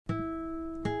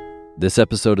This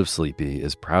episode of Sleepy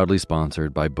is proudly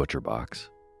sponsored by ButcherBox.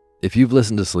 If you've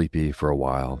listened to Sleepy for a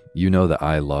while, you know that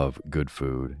I love good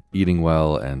food, eating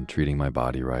well, and treating my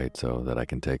body right so that I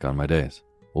can take on my days.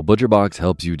 Well, ButcherBox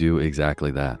helps you do exactly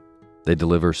that. They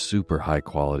deliver super high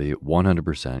quality,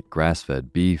 100%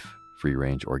 grass-fed beef,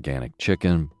 free-range organic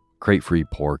chicken, crate-free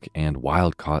pork, and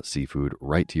wild-caught seafood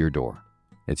right to your door.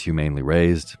 It's humanely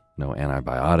raised, no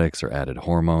antibiotics or added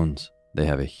hormones. They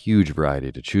have a huge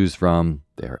variety to choose from.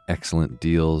 They are excellent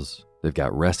deals. They've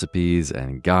got recipes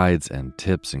and guides and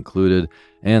tips included,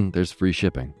 and there's free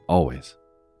shipping, always.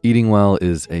 Eating well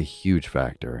is a huge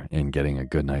factor in getting a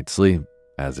good night's sleep,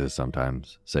 as is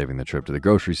sometimes saving the trip to the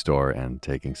grocery store and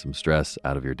taking some stress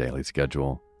out of your daily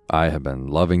schedule. I have been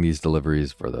loving these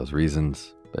deliveries for those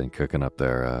reasons. Been cooking up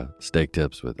their steak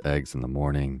tips with eggs in the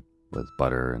morning, with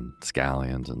butter and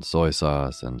scallions and soy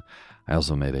sauce, and I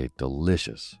also made a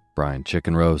delicious brine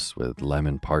chicken roast with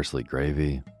lemon parsley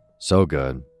gravy. So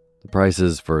good. The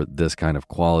prices for this kind of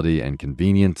quality and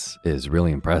convenience is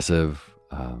really impressive.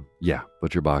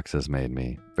 ButcherBox has made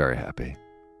me very happy.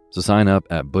 So sign up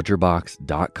at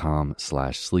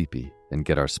butcherbox.com/sleepy and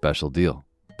get our special deal.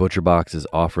 ButcherBox is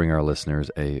offering our listeners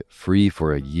a free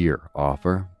for a year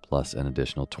offer, plus an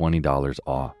additional $20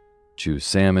 off. Choose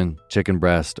salmon, chicken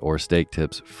breast, or steak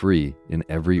tips free in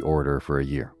every order for a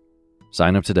year.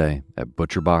 Sign up today at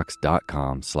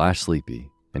butcherbox.com/sleepy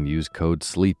and use code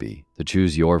SLEEPY to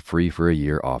choose your free for a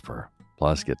year offer.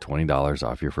 Plus, get $20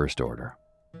 off your first order.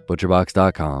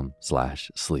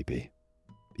 butcherbox.com/sleepy.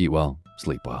 Eat well,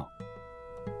 sleep well.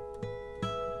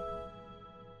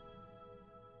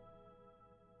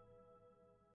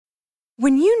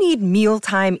 When you need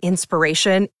mealtime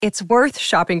inspiration, it's worth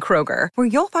shopping Kroger, where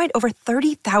you'll find over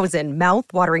 30,000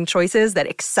 mouth-watering choices that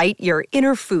excite your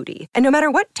inner foodie. And no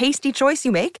matter what tasty choice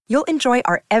you make, you'll enjoy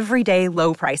our everyday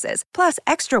low prices, plus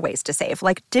extra ways to save,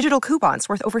 like digital coupons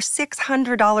worth over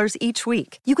 $600 each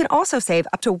week. You can also save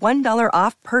up to $1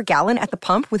 off per gallon at the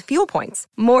pump with fuel points.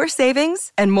 More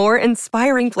savings and more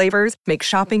inspiring flavors make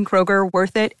shopping Kroger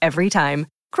worth it every time.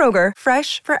 Kroger,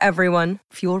 fresh for everyone.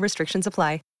 Fuel restrictions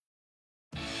apply.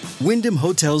 Wyndham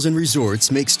Hotels and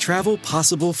Resorts makes travel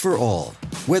possible for all.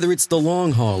 Whether it's the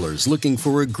long haulers looking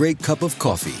for a great cup of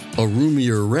coffee, a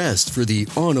roomier rest for the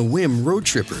on-a-whim road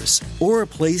trippers, or a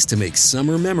place to make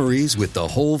summer memories with the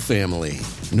whole family.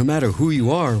 No matter who you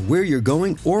are, where you're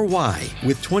going, or why,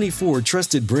 with 24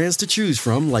 trusted brands to choose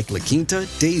from like La Quinta,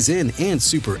 Days Inn, and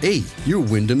Super 8, your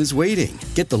Wyndham is waiting.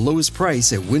 Get the lowest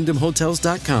price at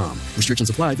wyndhamhotels.com.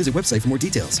 Restrictions apply. Visit website for more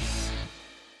details.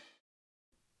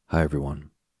 Hi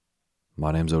everyone,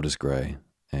 my name's Otis Gray,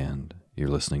 and you're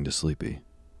listening to Sleepy.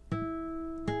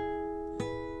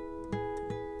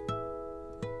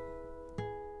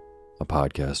 A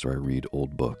podcast where I read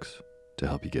old books to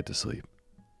help you get to sleep.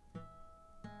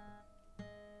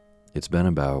 It's been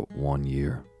about 1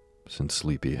 year since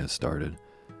Sleepy has started,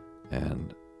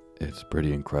 and it's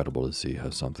pretty incredible to see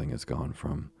how something has gone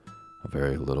from a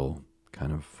very little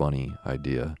kind of funny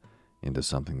idea into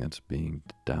something that's being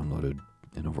downloaded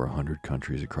in over 100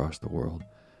 countries across the world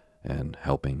and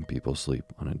helping people sleep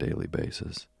on a daily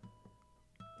basis.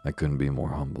 I couldn't be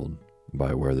more humbled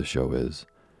by where the show is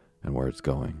and where it's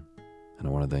going. And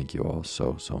I want to thank you all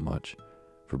so much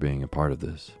for being a part of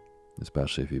this,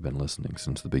 especially if you've been listening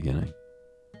since the beginning.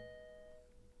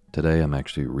 Today I'm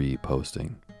actually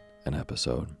reposting an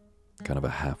episode, kind of a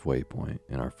halfway point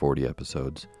in our 40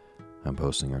 episodes. I'm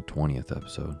posting our 20th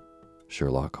episode,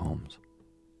 Sherlock Holmes.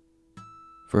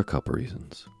 For a couple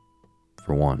reasons.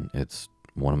 For one, it's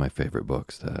one of my favorite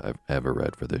books that I've ever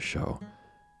read for this show,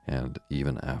 and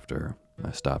even after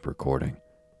I stopped recording,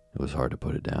 it was hard to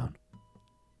put it down.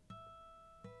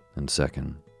 And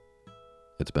second,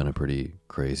 it's been a pretty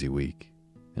crazy week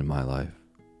in my life,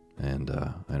 and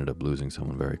I ended up losing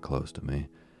someone very close to me,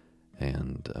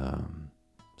 and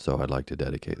so I'd like to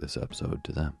dedicate this episode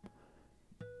to them.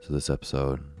 So this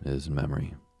episode is in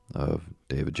memory of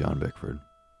David John Bickford,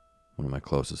 one of my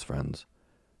closest friends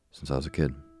since I was a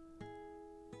kid.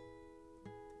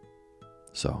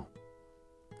 So,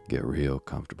 get real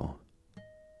comfortable.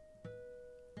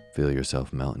 Feel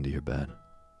yourself melt into your bed.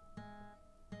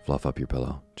 Fluff up your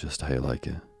pillow just how you like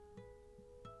it.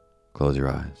 Close your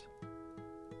eyes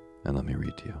and let me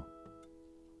read to you.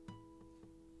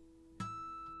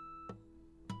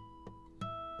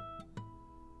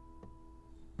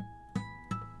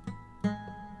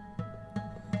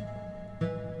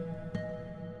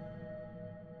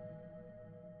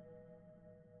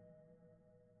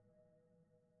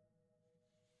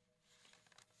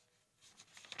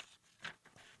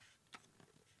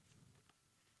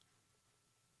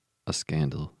 A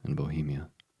Scandal in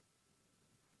Bohemia.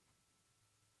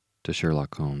 To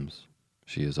Sherlock Holmes,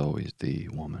 she is always the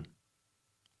woman.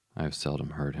 I have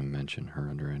seldom heard him mention her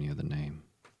under any other name.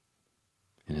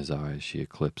 In his eyes, she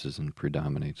eclipses and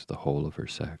predominates the whole of her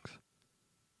sex.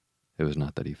 It was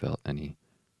not that he felt any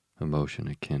emotion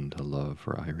akin to love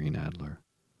for Irene Adler.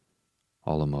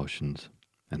 All emotions,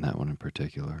 and that one in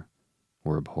particular,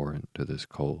 were abhorrent to this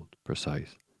cold,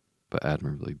 precise, but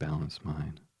admirably balanced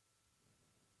mind.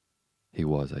 He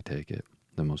was, I take it,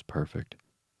 the most perfect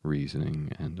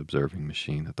reasoning and observing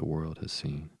machine that the world has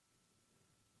seen.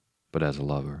 But as a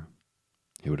lover,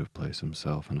 he would have placed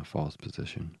himself in a false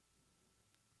position.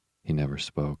 He never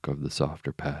spoke of the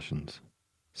softer passions,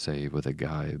 save with a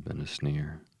gibe and a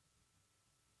sneer.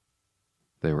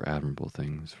 They were admirable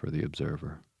things for the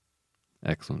observer,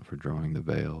 excellent for drawing the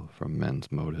veil from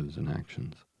men's motives and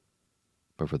actions,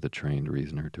 but for the trained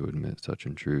reasoner to admit such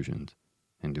intrusions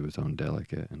into his own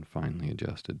delicate and finely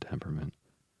adjusted temperament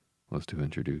was to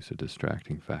introduce a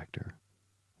distracting factor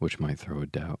which might throw a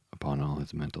doubt upon all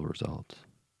his mental results.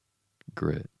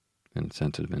 Grit in a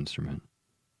sensitive instrument,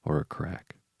 or a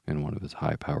crack in one of his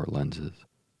high-power lenses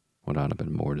would not have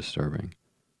been more disturbing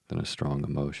than a strong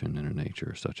emotion in a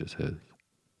nature such as his.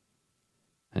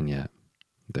 And yet,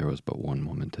 there was but one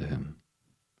woman to him,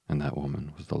 and that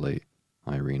woman was the late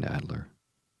Irene Adler,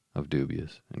 of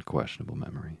dubious and questionable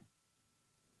memory.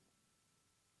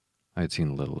 I had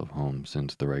seen little of Holmes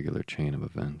since the regular chain of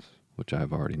events which I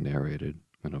have already narrated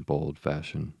in a bold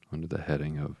fashion under the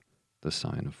heading of the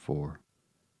Sign of Four.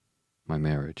 My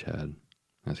marriage had,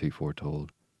 as he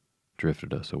foretold,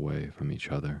 drifted us away from each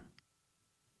other.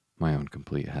 My own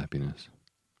complete happiness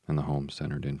and the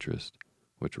home-centered interest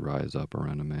which rise up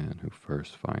around a man who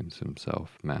first finds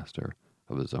himself master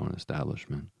of his own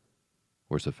establishment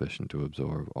were sufficient to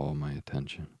absorb all my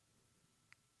attention,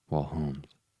 while Holmes,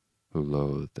 who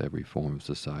loathed every form of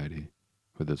society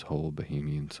with his whole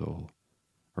bohemian soul,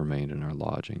 remained in our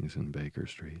lodgings in Baker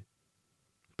Street,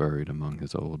 buried among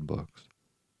his old books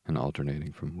and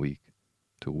alternating from week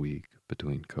to week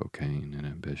between cocaine and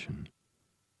ambition,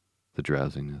 the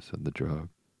drowsiness of the drug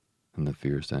and the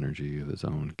fierce energy of his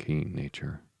own keen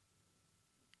nature.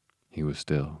 He was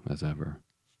still, as ever,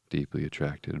 deeply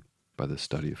attracted by the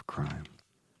study of crime,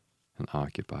 and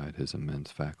occupied his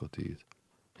immense faculties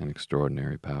and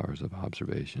extraordinary powers of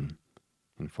observation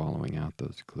in following out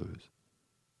those clues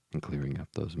and clearing up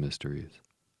those mysteries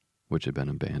which had been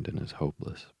abandoned as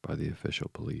hopeless by the official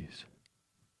police.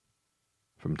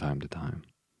 From time to time,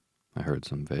 I heard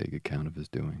some vague account of his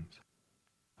doings,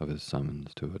 of his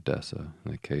summons to Odessa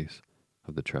in the case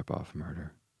of the Trepoff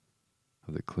murder,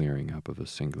 of the clearing up of a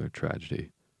singular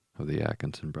tragedy of the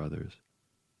Atkinson brothers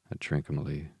at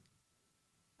Trincomalee,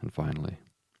 and finally,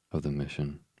 of the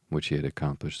mission which he had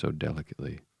accomplished so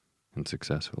delicately and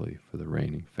successfully for the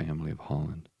reigning family of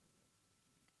Holland.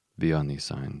 Beyond these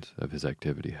signs of his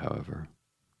activity, however,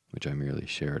 which I merely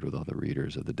shared with all the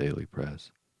readers of the daily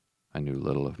press, I knew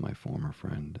little of my former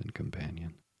friend and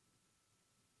companion.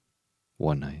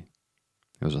 One night,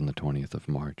 it was on the 20th of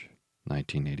March,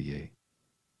 1988,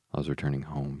 I was returning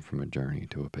home from a journey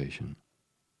to a patient,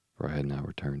 for I had now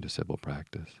returned to civil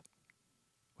practice,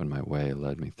 when my way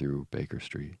led me through Baker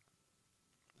Street.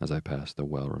 As I passed the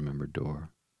well-remembered door,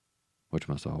 which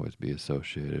must always be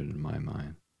associated in my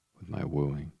mind with my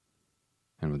wooing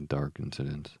and with dark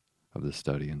incidents of the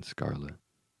study in scarlet,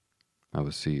 I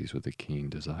was seized with a keen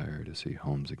desire to see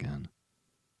Holmes again,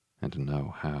 and to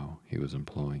know how he was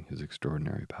employing his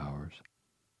extraordinary powers.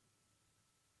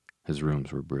 His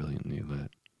rooms were brilliantly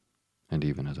lit, and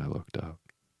even as I looked up,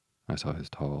 I saw his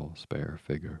tall, spare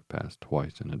figure pass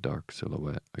twice in a dark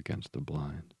silhouette against the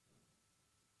blind.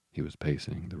 He was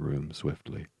pacing the room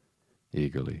swiftly,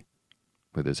 eagerly,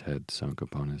 with his head sunk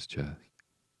upon his chest,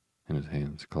 and his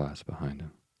hands clasped behind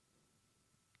him.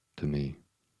 To me,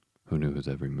 who knew his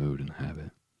every mood and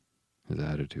habit, his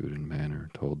attitude and manner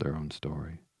told their own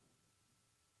story.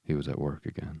 He was at work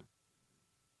again.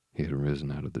 He had risen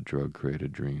out of the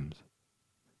drug-created dreams,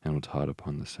 and was hot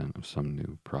upon the scent of some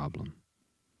new problem.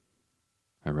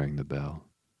 I rang the bell,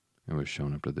 and was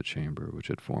shown up to the chamber which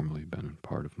had formerly been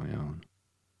part of my own.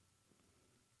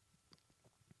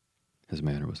 His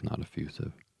manner was not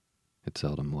effusive. It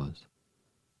seldom was.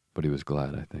 But he was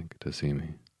glad, I think, to see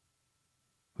me.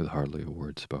 With hardly a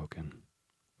word spoken,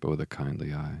 but with a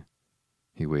kindly eye,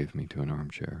 he waved me to an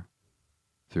armchair,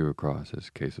 threw across his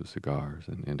case of cigars,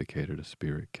 and indicated a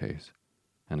spirit case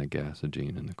and a gas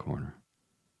agene in the corner.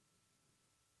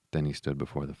 Then he stood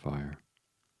before the fire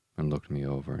and looked me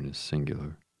over in his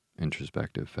singular,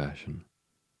 introspective fashion.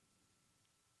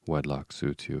 "Wedlock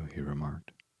suits you," he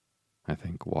remarked. "I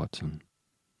think, Watson,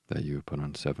 that you have put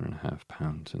on 7.5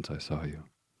 pounds since I saw you."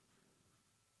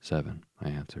 7, I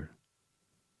answered.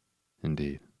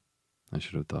 Indeed, I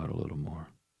should have thought a little more.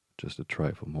 Just a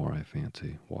trifle more, I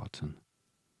fancy, Watson.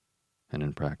 And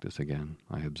in practice again,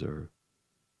 I observe.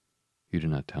 You do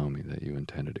not tell me that you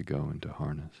intended to go into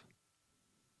harness.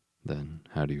 Then,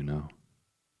 how do you know?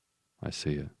 I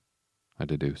see it. I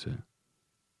deduce it.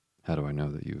 How do I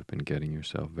know that you have been getting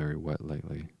yourself very wet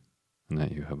lately, and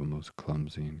that you have a most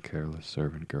clumsy and careless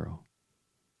servant girl?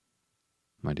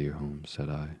 My dear Holmes, said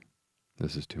I,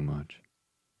 this is too much.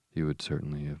 You would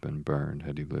certainly have been burned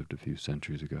had you lived a few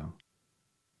centuries ago.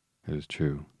 It is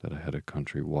true that I had a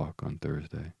country walk on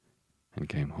Thursday, and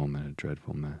came home in a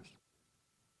dreadful mess.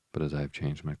 But as I have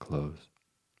changed my clothes,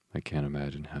 I can't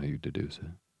imagine how you deduce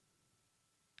it.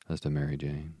 As to Mary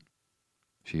Jane,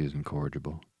 she is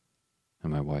incorrigible,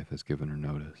 and my wife has given her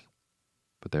notice,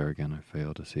 but there again I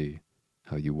fail to see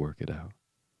how you work it out.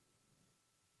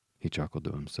 He chuckled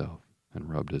to himself and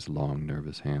rubbed his long,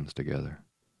 nervous hands together.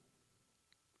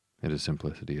 It is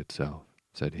simplicity itself,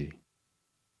 said he.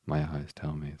 My eyes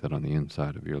tell me that on the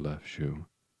inside of your left shoe,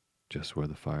 just where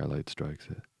the firelight strikes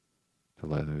it, the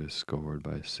leather is scored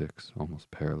by 6 almost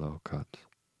parallel cuts.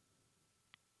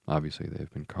 Obviously they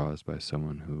have been caused by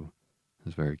someone who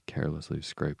has very carelessly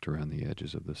scraped around the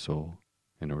edges of the sole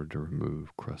in order to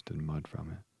remove crusted mud from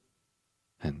it.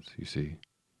 Hence, you see,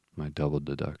 my double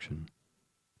deduction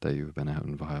that you have been out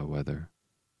in vile weather,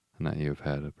 and that you have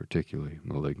had a particularly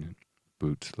malignant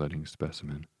boot-sledding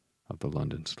specimen of the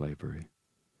London slavery.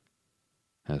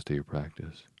 As to your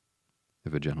practice,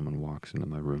 if a gentleman walks into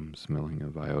my room smelling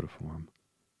of iodoform,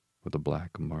 with a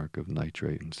black mark of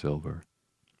nitrate and silver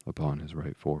upon his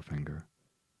right forefinger,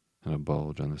 and a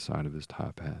bulge on the side of his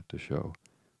top hat to show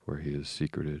where he has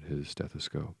secreted his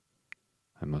stethoscope,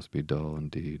 I must be dull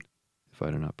indeed if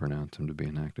I do not pronounce him to be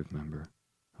an active member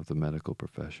of the medical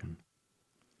profession.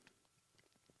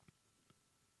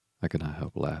 I could not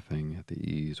help laughing at the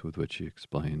ease with which he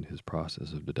explained his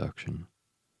process of deduction.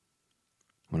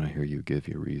 When I hear you give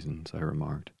your reasons, I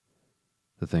remarked,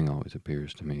 the thing always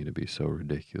appears to me to be so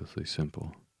ridiculously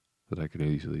simple that I could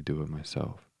easily do it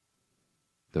myself,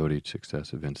 though at each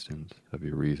successive instance of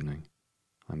your reasoning,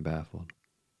 I'm baffled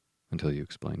until you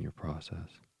explain your process.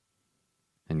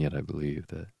 And yet I believe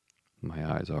that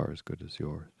my eyes are as good as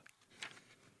yours.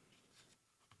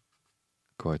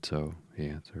 Quite so, he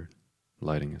answered,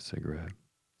 lighting a cigarette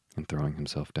and throwing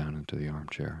himself down into the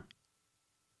armchair.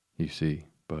 You see,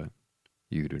 but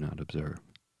you do not observe.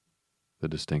 The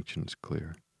distinction is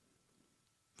clear.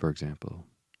 For example,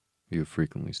 you have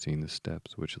frequently seen the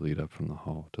steps which lead up from the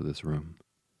hall to this room.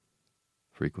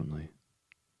 Frequently.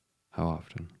 How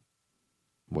often?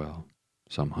 Well,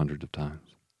 some hundreds of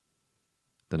times.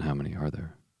 Then how many are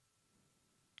there?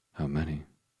 How many?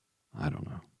 I don't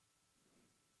know.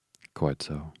 Quite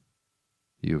so.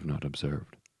 You have not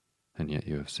observed, and yet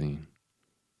you have seen.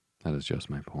 That is just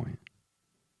my point.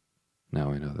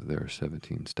 Now I know that there are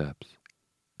 17 steps,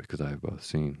 because I have both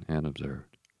seen and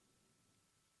observed.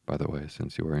 By the way,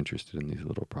 since you are interested in these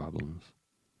little problems,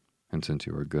 and since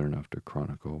you are good enough to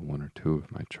chronicle 1 or 2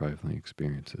 of my trifling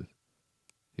experiences,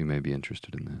 you may be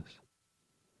interested in this.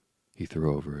 He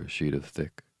threw over a sheet of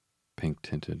thick,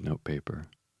 pink-tinted notepaper,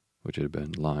 which had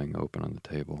been lying open on the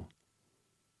table.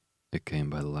 It came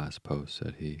by the last post,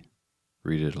 said he.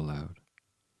 Read it aloud.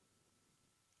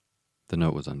 The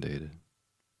note was undated,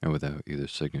 and without either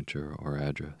signature or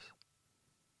address.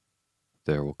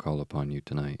 There will call upon you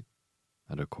tonight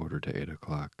at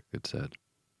 7:45, it said,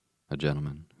 a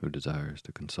gentleman who desires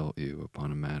to consult you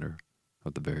upon a matter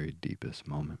of the very deepest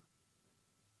moment.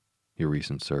 Your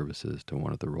recent services to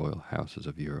one of the royal houses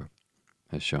of Europe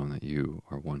has shown that you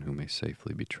are one who may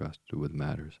safely be trusted with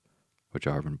matters which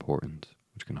are of importance,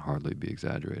 which can hardly be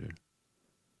exaggerated.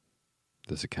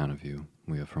 This account of you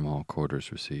we have from all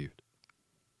quarters received.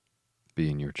 Be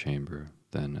in your chamber,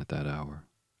 then, at that hour,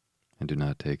 and do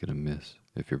not take it amiss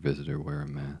if your visitor wear a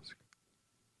mask.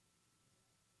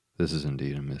 This is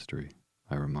indeed a mystery,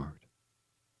 I remarked.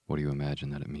 What do you imagine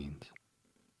that it means?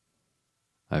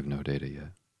 I have no data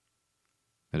yet.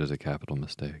 It is a capital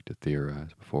mistake to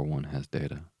theorize before one has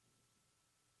data.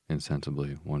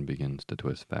 Insensibly, one begins to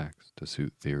twist facts to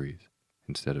suit theories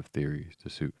instead of theories to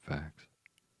suit facts.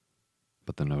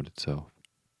 But the note itself,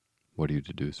 what do you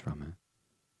deduce from it?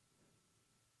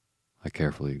 I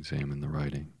carefully examined the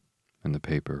writing and the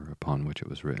paper upon which it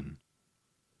was written.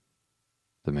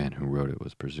 The man who wrote it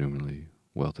was presumably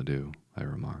well-to-do, I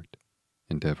remarked,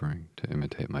 endeavoring to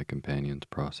imitate my companion's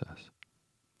process.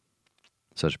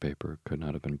 Such paper could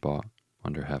not have been bought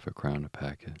under half a crown a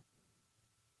packet.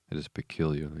 It is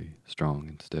peculiarly strong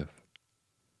and stiff.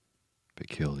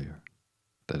 Peculiar.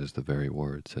 That is the very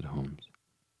word, said Holmes.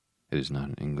 It is not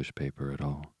an English paper at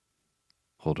all.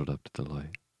 Hold it up to the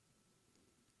light.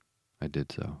 I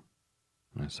did so,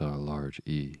 and I saw a large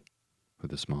E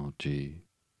with a small G,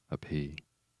 a P,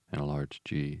 and a large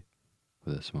G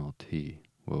with a small T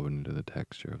woven into the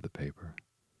texture of the paper.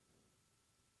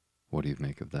 What do you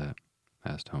make of that?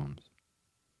 Asked Holmes.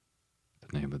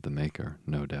 The name of the maker,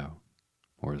 no doubt,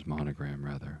 or his monogram,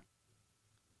 rather.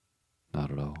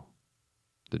 Not at all.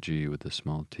 The G with the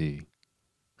small T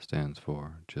stands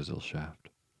for Gesellschaft,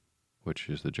 which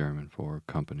is the German for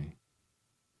company.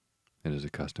 It is a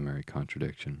customary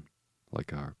contradiction,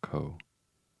 like our co.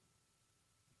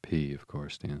 P, of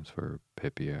course, stands for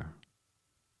papier.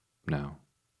 Now,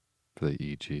 for the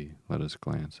EG, let us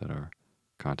glance at our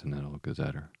Continental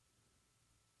Gazetter.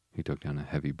 He took down a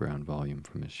heavy brown volume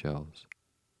from his shelves.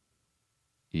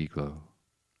 Iglo,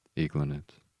 Iglanit.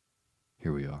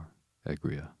 Here we are,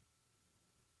 Egria.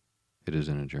 It is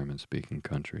in a German-speaking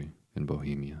country, in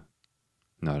Bohemia,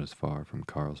 not as far from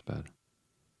Carlsbad.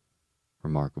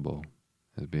 Remarkable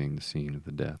as being the scene of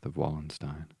the death of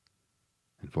Wallenstein,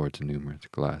 and for its numerous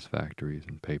glass factories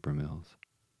and paper mills.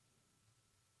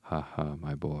 Ha ha,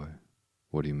 my boy,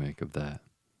 what do you make of that?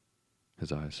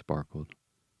 His eyes sparkled,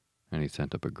 and he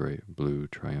sent up a great blue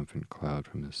triumphant cloud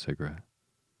from his cigarette.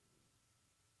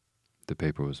 The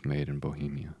paper was made in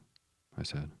Bohemia, I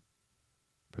said.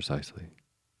 Precisely.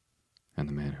 And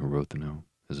the man who wrote the note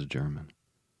is a German.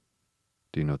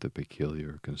 Do you note the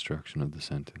peculiar construction of the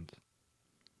sentence?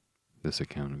 This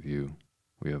account of you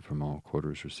we have from all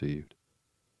quarters received.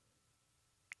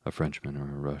 A Frenchman or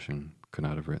a Russian could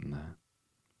not have written that.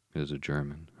 It is a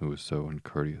German who was so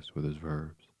uncourteous with his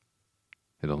verbs.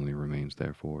 It only remains,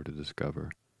 therefore, to discover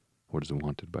what is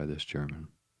wanted by this German,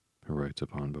 who writes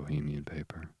upon Bohemian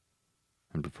paper,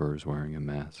 and prefers wearing a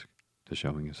mask to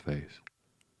showing his face.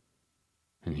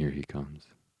 And here he comes,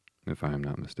 if I am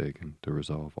not mistaken, to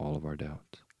resolve all of our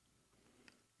doubts.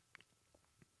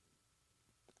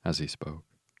 As he spoke,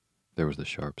 there was the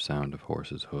sharp sound of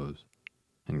horses' hooves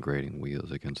and grating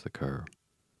wheels against the curb,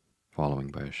 following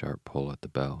by a sharp pull at the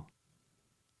bell.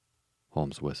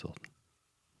 Holmes whistled.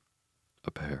 A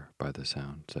pair, by the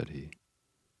sound, said he.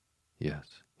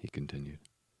 Yes, he continued,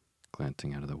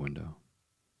 glancing out of the window.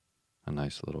 A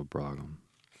nice little brougham,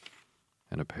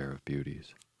 and a pair of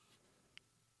beauties.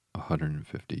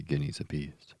 150 guineas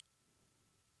apiece.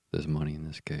 There's money in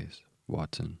this case,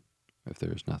 Watson, if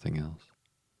there is nothing else.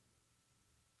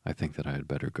 I think that I had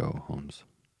better go, Holmes.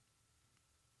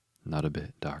 Not a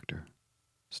bit, Doctor.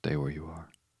 Stay where you are.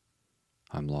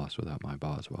 I'm lost without my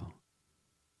Boswell,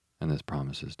 and this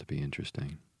promises to be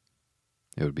interesting.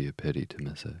 It would be a pity to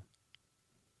miss it.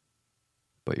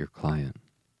 But your client,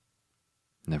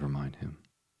 never mind him.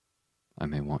 I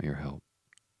may want your help,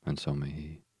 and so may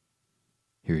he.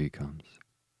 Here he comes.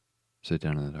 Sit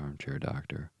down in that armchair,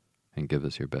 Doctor, and give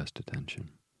us your best attention.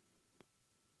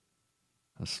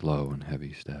 A slow and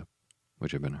heavy step,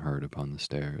 which had been heard upon the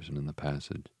stairs and in the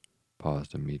passage,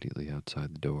 paused immediately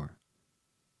outside the door.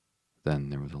 Then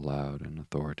there was a loud and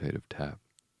authoritative tap.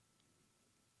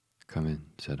 Come in,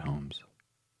 said Holmes.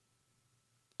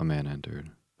 A man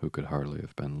entered, who could hardly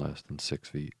have been less than 6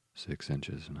 feet 6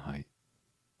 inches in height,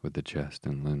 with the chest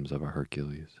and limbs of a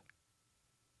Hercules.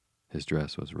 His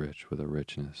dress was rich with a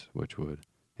richness which would,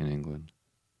 in England,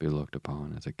 be looked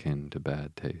upon as akin to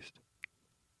bad taste.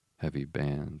 Heavy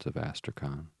bands of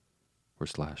astrakhan were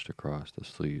slashed across the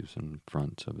sleeves and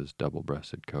fronts of his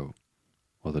double-breasted coat,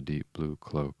 while the deep blue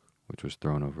cloak, which was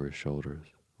thrown over his shoulders,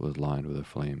 was lined with a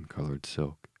flame-colored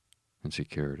silk, and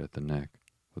secured at the neck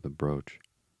with a brooch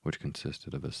which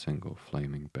consisted of a single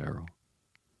flaming barrel.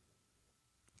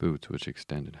 Boots which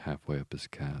extended halfway up his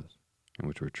calves, and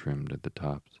which were trimmed at the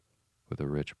tops with a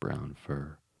rich brown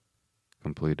fur,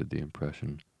 completed the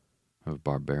impression of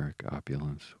barbaric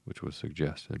opulence which was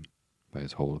suggested by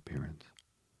his whole appearance.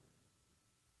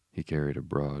 He carried a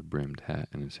broad-brimmed hat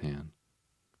in his hand,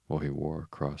 while he wore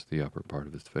across the upper part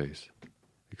of his face,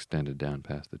 extended down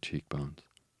past the cheekbones,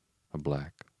 a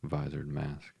black visored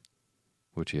mask,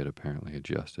 which he had apparently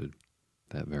adjusted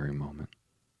that very moment,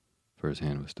 for his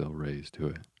hand was still raised to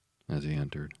it as he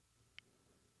entered.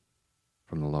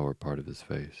 From the lower part of his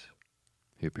face,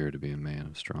 he appeared to be a man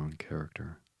of strong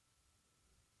character,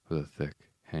 with a thick,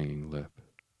 hanging lip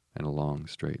and a long,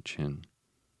 straight chin,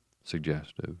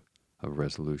 suggestive of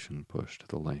resolution pushed to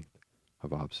the length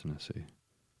of obstinacy.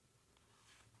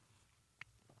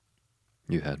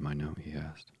 You had my note, he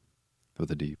asked, with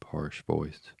a deep, harsh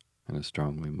voice and a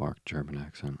strongly marked German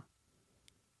accent.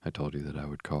 I told you that I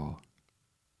would call.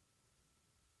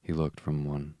 He looked from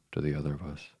one to the other of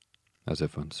us, as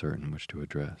if uncertain which to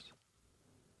address.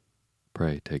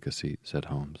 Pray take a seat, said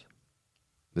Holmes.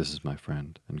 This is my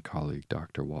friend and colleague,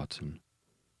 Dr. Watson,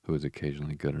 who is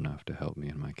occasionally good enough to help me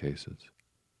in my cases.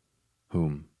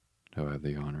 Whom do I have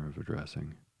the honor of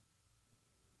addressing?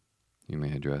 You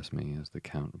may address me as the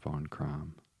Count von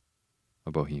Kram,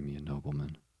 a Bohemian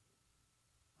nobleman.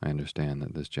 I understand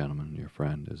that this gentleman, your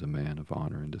friend, is a man of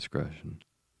honor and discretion,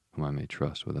 whom I may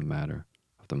trust with a matter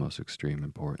of the most extreme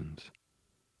importance.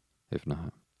 If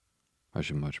not, I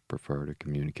should much prefer to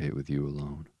communicate with you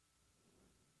alone.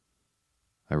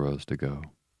 I rose to go,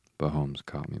 but Holmes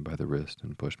caught me by the wrist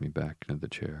and pushed me back into the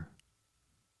chair.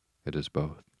 It is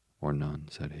both, or none,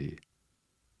 said he.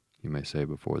 You may say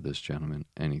before this gentleman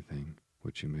anything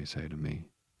which you may say to me.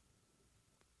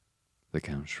 The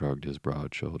Count shrugged his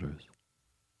broad shoulders.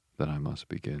 Then I must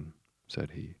begin,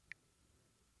 said he,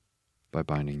 by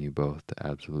binding you both to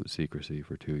absolute secrecy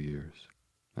for 2 years.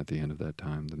 At the end of that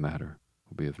time, the matter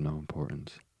will be of no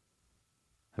importance.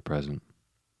 At present,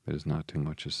 it is not too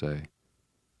much to say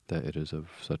that it is of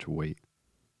such weight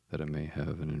that it may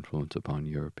have an influence upon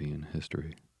European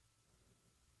history.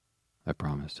 I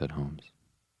promise, said Holmes.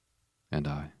 And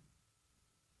I.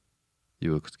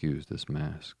 You will excuse this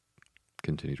mask,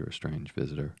 continued our strange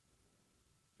visitor.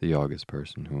 The august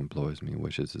person who employs me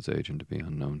wishes his agent to be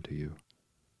unknown to you,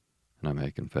 and I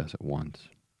may confess at once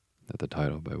that the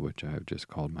title by which I have just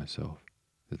called myself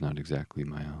is not exactly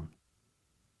my own.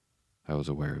 I was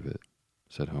aware of it,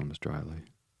 said Holmes dryly.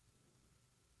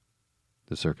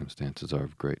 The circumstances are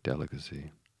of great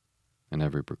delicacy, and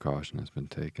every precaution has been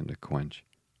taken to quench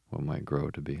what might grow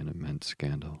to be an immense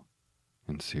scandal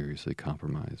and seriously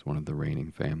compromise one of the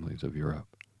reigning families of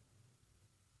Europe.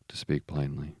 To speak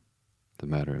plainly, the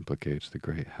matter implicates the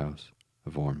great house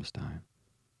of Ormstein,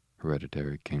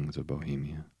 hereditary kings of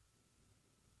Bohemia.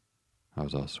 I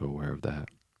was also aware of that,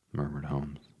 murmured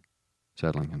Holmes,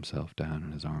 settling himself down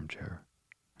in his armchair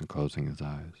and closing his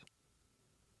eyes.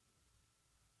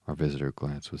 Our visitor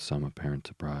glanced with some apparent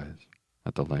surprise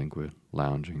at the languid,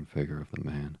 lounging figure of the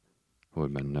man who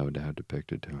had been no doubt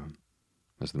depicted to him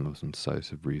as the most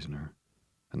incisive reasoner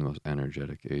and the most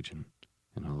energetic agent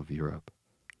in all of Europe.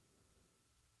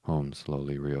 Holmes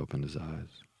slowly reopened his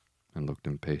eyes and looked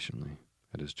impatiently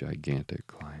at his gigantic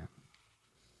client.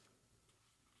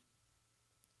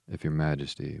 If your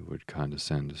Majesty would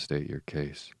condescend to state your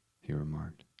case, he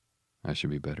remarked, I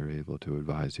should be better able to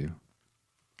advise you.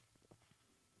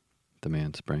 The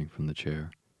man sprang from the chair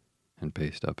and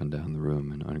paced up and down the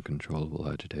room in uncontrollable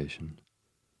agitation.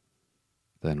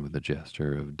 Then, with a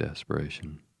gesture of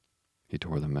desperation, he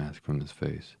tore the mask from his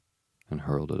face and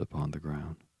hurled it upon the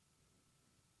ground.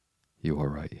 You are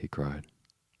right, he cried.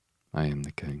 I am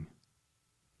the king.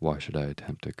 Why should I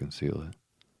attempt to conceal it?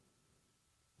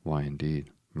 Why, indeed,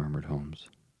 murmured Holmes.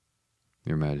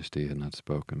 Your Majesty had not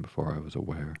spoken before I was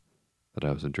aware that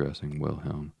I was addressing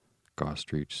Wilhelm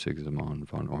Gostrich Sigismund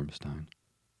von Ormstein,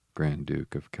 Grand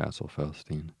Duke of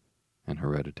Kassel-Felstein and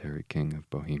hereditary King of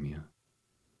Bohemia.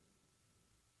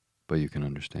 But you can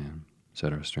understand,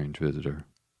 said our strange visitor,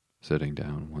 sitting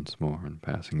down once more and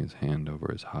passing his hand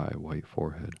over his high white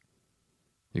forehead.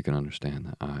 You can understand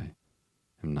that I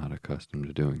am not accustomed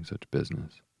to doing such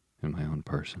business in my own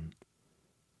person.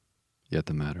 Yet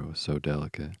the matter was so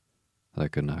delicate that I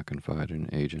could not confide in an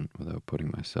agent without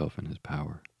putting myself in his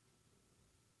power.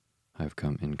 I have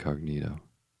come incognito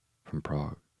from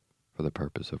Prague for the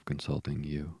purpose of consulting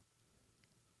you.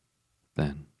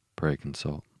 Then, pray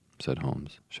consult, said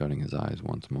Holmes, shutting his eyes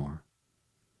once more.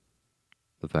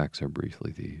 The facts are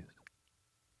briefly these.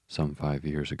 Some 5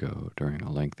 years ago, during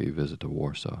a lengthy visit to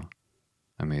Warsaw,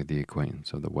 I made the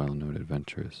acquaintance of the well-known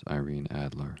adventuress Irene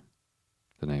Adler.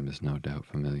 The name is no doubt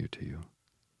familiar to you.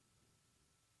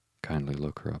 Kindly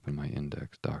look her up in my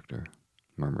index, Doctor,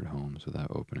 murmured Holmes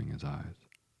without opening his eyes.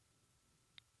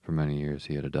 For many years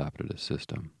he had adopted a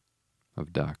system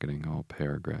of docketing all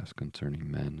paragraphs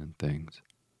concerning men and things,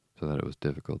 so that it was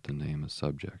difficult to name a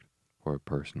subject or a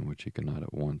person which he could not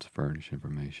at once furnish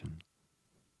information.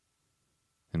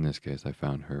 In this case I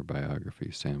found her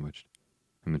biography sandwiched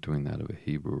in between that of a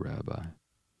Hebrew rabbi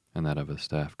and that of a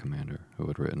staff commander who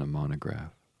had written a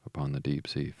monograph upon the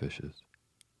deep-sea fishes.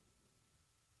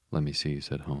 Let me see,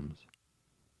 said Holmes.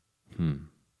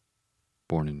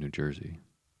 Born in New Jersey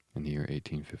in the year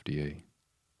 1858.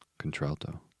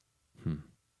 Contralto.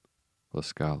 La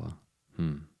Scala.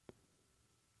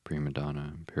 Prima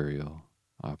donna Imperial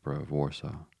Opera of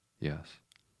Warsaw. Yes.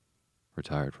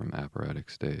 Retired from operatic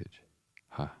stage.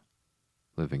 Ha.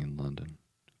 Living in London.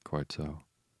 Quite so.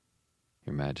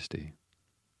 Your Majesty,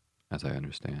 as I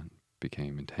understand,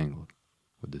 became entangled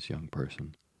with this young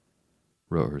person,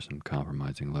 wrote her some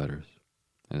compromising letters,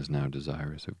 and is now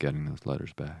desirous of getting those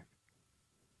letters back.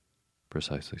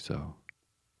 Precisely so.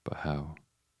 But how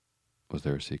Was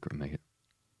there a secret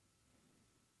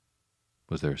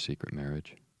Was there a secret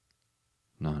marriage?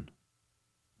 None.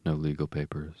 No legal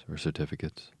papers or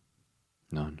certificates?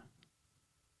 None.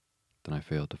 Then I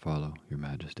fail to follow, Your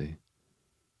Majesty.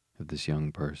 If this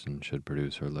young person should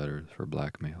produce her letters for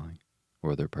blackmailing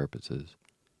or other purposes,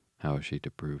 how is she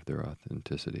to prove their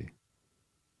authenticity?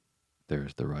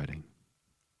 There's the writing.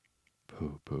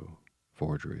 Pooh,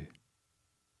 forgery.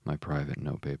 My private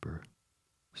notepaper,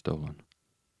 stolen.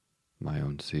 My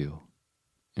own seal,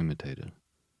 imitated.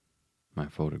 My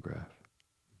photograph,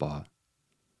 bought.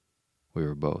 We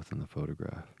were both in the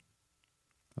photograph.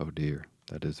 Oh dear,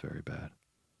 that is very bad.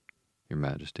 Your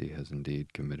Majesty has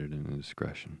indeed committed an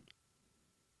indiscretion.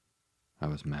 I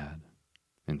was mad,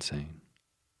 insane.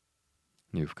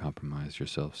 You've compromised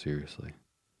yourself seriously.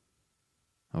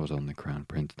 I was only crown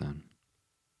prince then.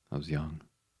 I was young.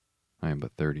 I am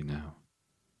but 30 now.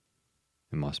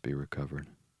 It must be recovered.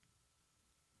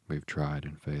 We've tried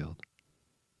and failed.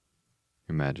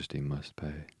 Your Majesty must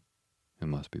pay. It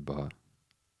must be bought.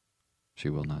 She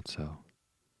will not sell.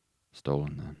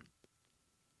 Stolen then.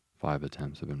 5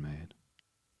 attempts have been made.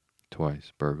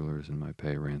 Twice burglars in my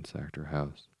pay ransacked her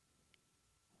house.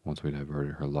 Once we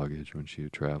diverted her luggage when she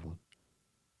had traveled.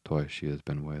 Twice she has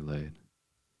been waylaid.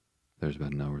 There's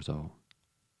been no result.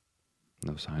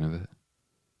 No sign of it?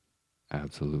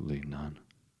 Absolutely none.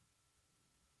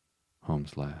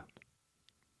 Holmes laughed.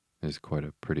 It is quite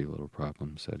a pretty little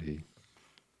problem, said he.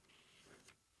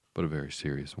 But a very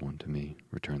serious one to me,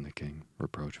 returned the king,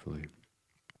 reproachfully.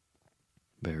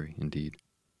 Very, indeed.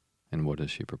 And what does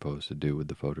she propose to do with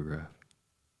the photograph?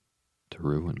 To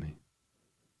ruin me.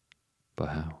 But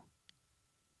how?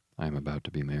 I am about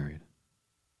to be married.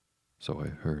 So I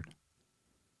have heard.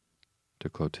 To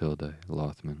Clotilde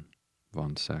Lothman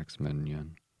von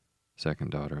Saxe-Meiningen,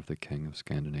 second daughter of the King of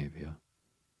Scandinavia.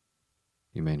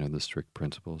 You may know the strict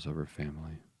principles of her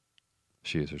family.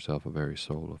 She is herself a very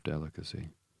soul of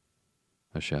delicacy.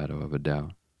 A shadow of a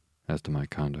doubt as to my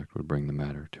conduct would bring the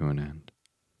matter to an end.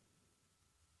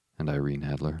 And Irene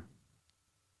Adler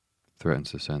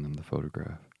threatens to send them the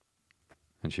photograph.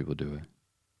 And she will do it.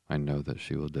 I know that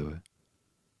she will do it.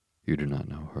 You do not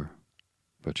know her,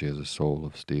 but she has a soul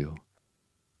of steel.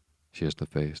 She has the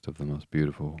face of the most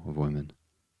beautiful of women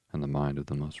and the mind of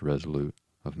the most resolute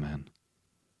of men.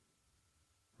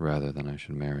 Rather than I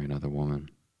should marry another woman,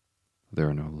 there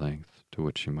are no lengths to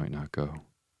which she might not go.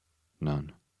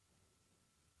 None.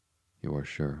 You are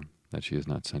sure that she has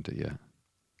not sent it yet?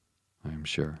 I am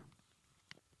sure.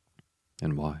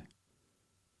 And why?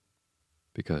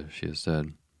 Because she has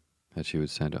said that she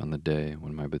would send it on the day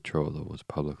when my betrothal was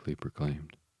publicly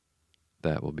proclaimed.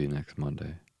 That will be next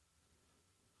Monday.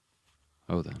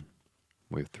 Oh then,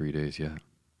 we have 3 days yet,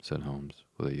 said Holmes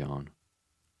with a yawn.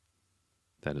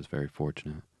 That is very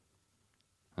fortunate,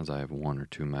 as I have 1 or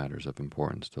 2 matters of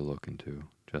importance to look into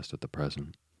just at the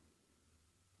present.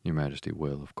 Your Majesty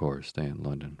will, of course, stay in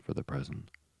London for the present.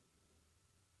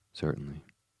 Certainly.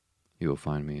 You will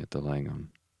find me at the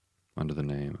Langham, under the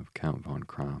name of Count von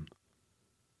Kram.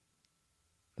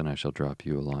 Then I shall drop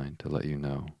you a line to let you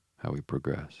know how we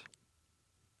progress.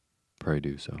 Pray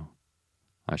do so.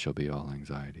 I shall be all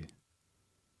anxiety.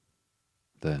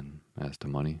 Then, as to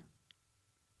money,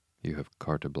 you have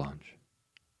carte blanche.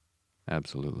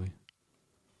 Absolutely.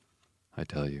 I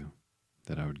tell you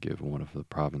that I would give one of the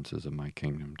provinces of my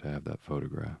kingdom to have that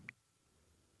photograph.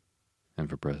 And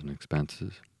for present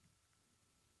expenses,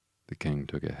 the king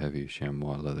took a heavy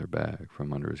chamois leather bag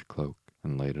from under his cloak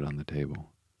and laid it on the table.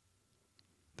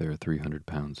 There are 300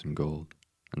 pounds in gold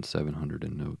and 700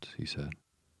 in notes, he said.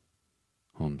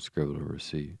 Holmes scribbled a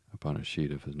receipt upon a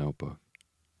sheet of his notebook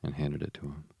and handed it to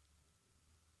him.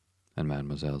 And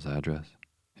Mademoiselle's address?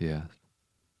 He asked.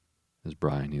 Is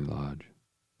Bryony Lodge,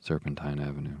 Serpentine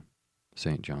Avenue,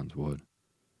 St. John's Wood.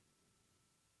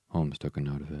 Holmes took a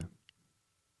note of it.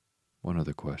 One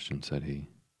other question, said he.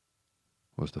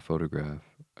 Was the photograph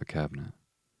a cabinet?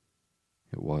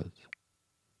 It was.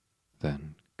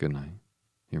 Then, good night,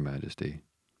 Your Majesty.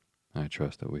 I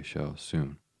trust that we shall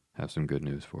soon have some good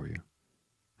news for you.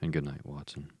 And good night,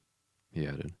 Watson, he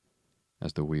added,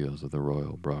 as the wheels of the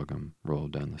royal brougham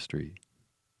rolled down the street.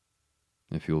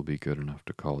 If you will be good enough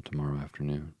to call tomorrow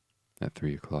afternoon at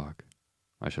 3 o'clock,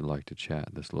 I should like to chat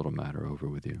this little matter over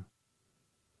with you.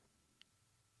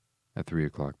 At 3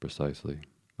 o'clock precisely,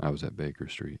 I was at Baker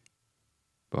Street,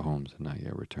 but Holmes had not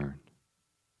yet returned.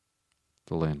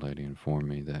 The landlady informed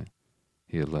me that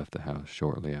he had left the house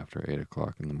shortly after 8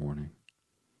 o'clock in the morning.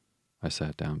 I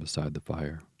sat down beside the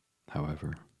fire,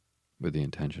 however, with the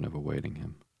intention of awaiting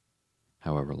him,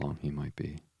 however long he might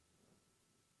be.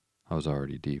 I was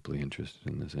already deeply interested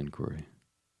in this inquiry,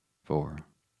 for,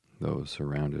 though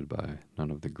surrounded by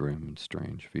none of the grim and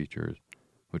strange features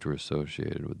which were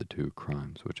associated with the two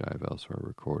crimes which I have elsewhere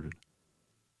recorded.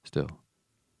 Still,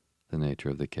 the nature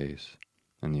of the case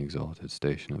and the exalted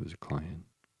station of his client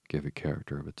gave a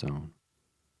character of its own.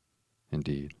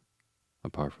 Indeed,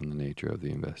 apart from the nature of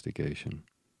the investigation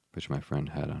which my friend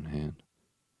had on hand,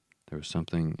 there was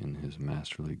something in his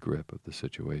masterly grip of the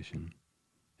situation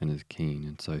and his keen,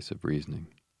 incisive reasoning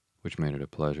which made it a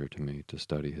pleasure to me to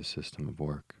study his system of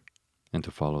work and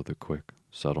to follow the quick,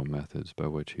 subtle methods by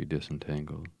which he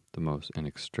disentangled the most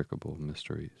inextricable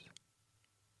mysteries.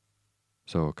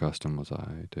 So accustomed was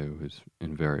I to his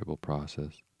invariable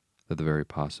process that the very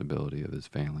possibility of his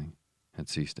failing had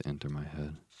ceased to enter my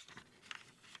head.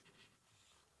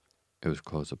 It was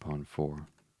close upon 4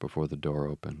 before the door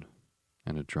opened,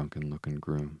 and a drunken-looking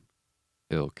groom,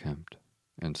 ill-kempt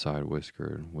and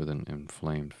side-whiskered, with an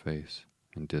inflamed face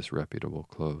and disreputable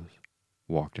clothes,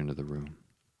 walked into the room.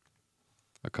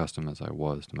 Accustomed as I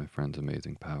was to my friend's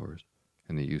amazing powers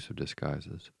in the use of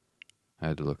disguises, I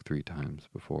had to look 3 times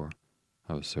before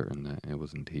I was certain that it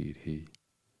was indeed he.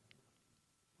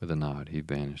 With a nod, he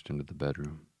vanished into the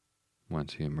bedroom,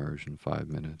 whence he emerged in 5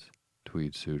 minutes,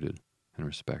 tweed-suited and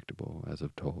respectable as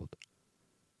of told.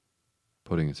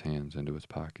 Putting his hands into his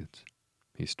pockets,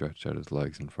 he stretched out his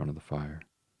legs in front of the fire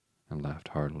and laughed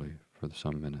heartily for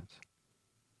some minutes.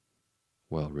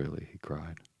 "Well, really," he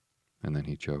cried, and then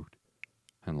he choked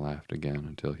and laughed again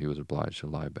until he was obliged to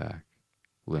lie back,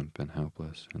 limp and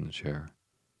helpless, in the chair.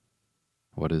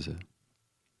 "What is it?"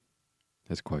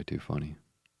 "It's quite too funny.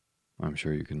 I'm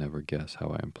sure you can never guess how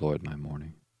I employed my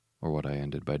morning, or what I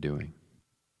ended by doing."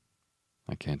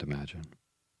 "I can't imagine.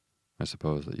 I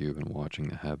suppose that you have been watching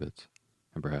the habits,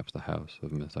 and perhaps the house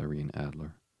of Miss Irene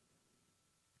Adler."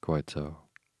 "Quite so,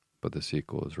 but the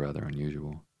sequel is rather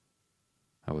unusual.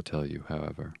 I will tell you,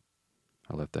 however.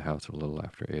 I left the house a little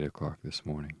after 8 o'clock this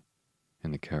morning,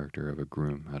 in the character of a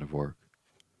groom out of work.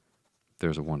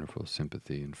 There's a wonderful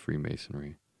sympathy in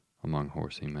Freemasonry among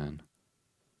horsey men.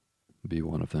 Be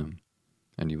one of them,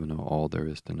 and you will know all there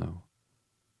is to know.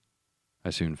 I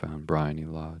soon found Bryony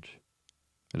Lodge.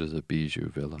 It is a bijou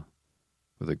villa,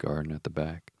 with a garden at the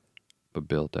back, but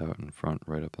built out in front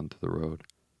right up onto the road,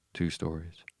 2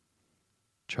 stories.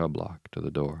 Chubb lock to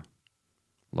the door.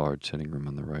 Large sitting room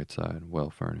on the right side, well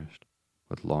furnished,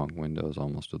 with long windows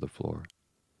almost to the floor,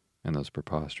 and those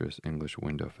preposterous English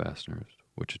window fasteners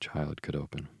which a child could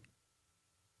open.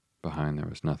 Behind there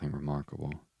was nothing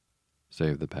remarkable,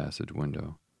 save the passage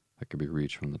window that could be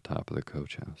reached from the top of the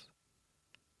coach house.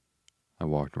 I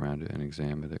walked around it and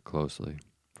examined it closely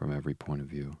from every point of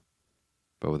view,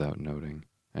 but without noting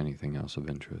anything else of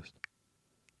interest.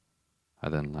 I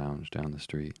then lounged down the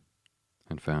street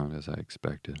and found, as I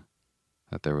expected,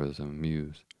 that there was a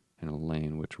mews in a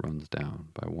lane which runs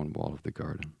down by one wall of the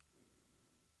garden.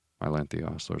 I lent the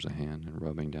ostlers a hand in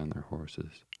rubbing down their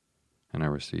horses, and I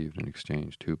received in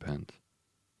exchange 2 pence,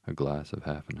 a glass of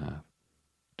half and half,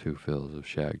 2 fills of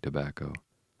shag tobacco,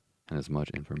 and as much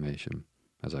information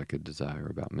as I could desire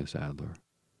about Miss Adler,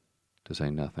 to say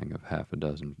nothing of half a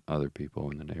dozen other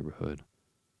people in the neighborhood,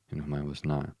 in whom I was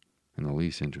not in the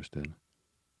least interested,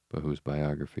 but whose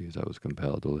biographies I was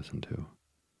compelled to listen to.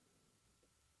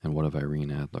 "And what of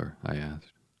Irene Adler?" I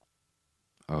asked.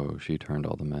 "Oh, she turned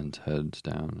all the men's heads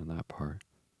down in that part.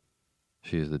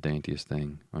 She is the daintiest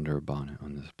thing under a bonnet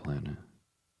on this planet.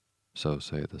 So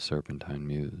say the Serpentine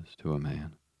Muse to a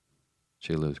man.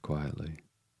 She lives quietly,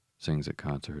 sings at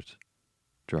concerts,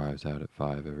 drives out at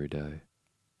 5 every day,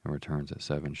 and returns at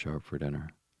 7 sharp for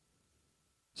dinner.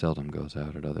 Seldom goes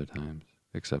out at other times,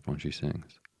 except when she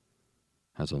sings.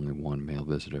 Has only 1 male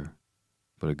visitor,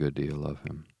 but a good deal of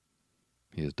him.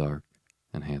 He is dark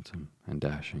and handsome and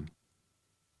dashing,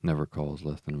 never calls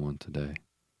less than once a day,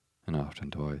 and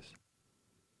often twice.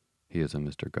 He is a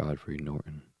Mr. Godfrey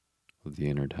Norton, of the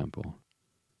Inner Temple.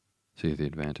 See the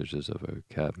advantages of a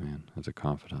cabman as a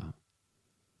confidant.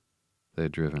 They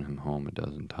had driven him home a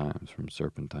dozen times from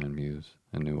Serpentine Mews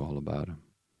and knew all about him.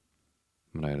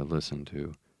 When I had listened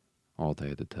to all they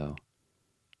had to tell,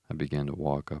 I began to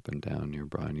walk up and down near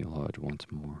Bryony Lodge once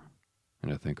more,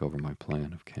 and to think over my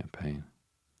plan of campaign.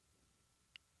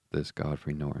 This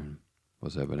Godfrey Norton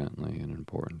was evidently an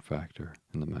important factor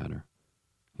in the matter.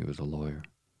 He was a lawyer.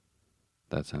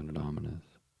 That sounded ominous.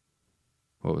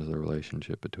 What was the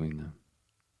relationship between them,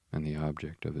 and the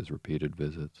object of his repeated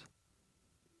visits?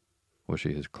 Was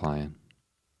she his client,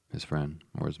 his friend,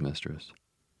 or his mistress?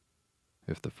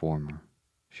 If the former,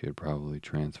 she had probably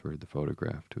transferred the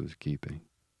photograph to his keeping.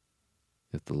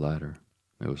 If the latter,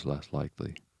 it was less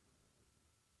likely.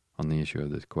 On the issue of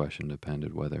this question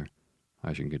depended whether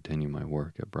I should continue my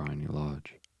work at Bryony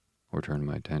Lodge, or turned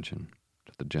my attention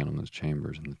to the gentleman's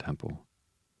chambers in the temple.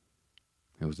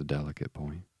 It was a delicate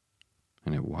point,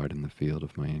 and it widened the field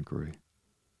of my inquiry.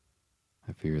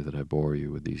 I fear that I bore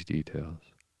you with these details,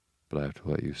 but I have to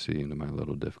let you see into my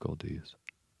little difficulties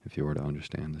if you are to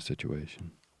understand the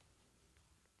situation.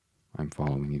 I'm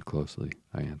following you closely,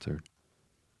 I answered.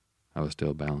 I was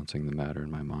still balancing the matter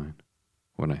in my mind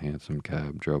when a handsome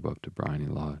cab drove up to Bryony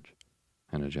Lodge,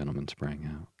 and a gentleman sprang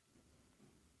out.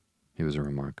 He was a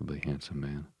remarkably handsome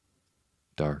man,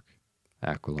 dark,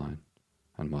 aquiline,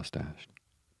 and mustached,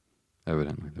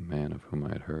 evidently the man of whom I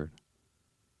had heard.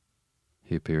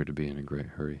 He appeared to be in a great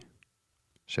hurry,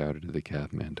 shouted to the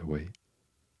cabman to wait,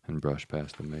 and brushed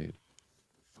past the maid,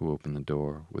 who opened the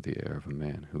door with the air of a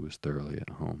man who was thoroughly at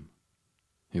home.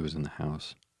 He was in the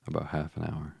house about half an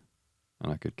hour,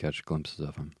 and I could catch glimpses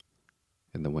of him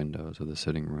in the windows of the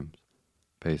sitting rooms,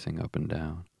 pacing up and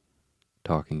down,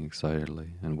 talking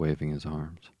excitedly and waving his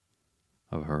arms.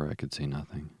 Of her I could see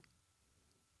nothing.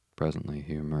 Presently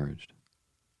he emerged,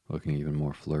 looking even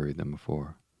more flurried than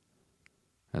before.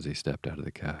 As he stepped out of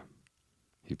the cab,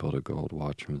 he pulled a gold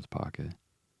watch from his pocket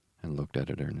and looked at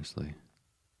it earnestly.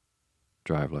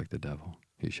 "Drive like the devil,"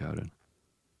 he shouted.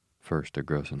 "First to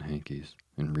Gross and Hankey's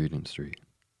in Regent Street,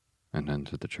 and then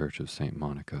to the Church of St.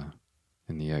 Monica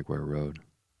in the Egware Road.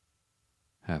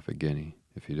 Half a guinea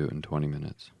if you do it in 20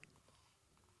 minutes.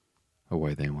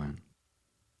 Away they went,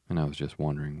 and I was just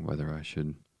wondering whether I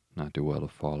should not do well to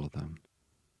follow them,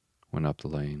 when up the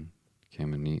lane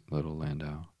came a neat little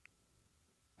landau.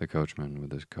 The coachman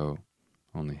with his coat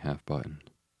only half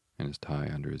buttoned and his tie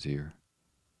under his ear,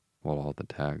 while all the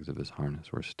tags of his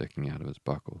harness were sticking out of his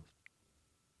buckles.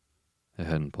 It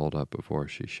hadn't pulled up before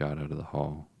she shot out of the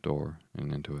hall door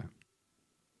and into it.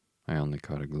 I only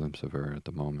caught a glimpse of her at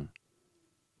the moment,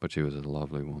 but she was a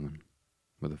lovely woman,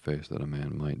 with a face that a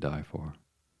man might die for.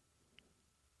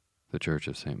 "The Church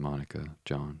of St. Monica,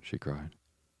 John," she cried,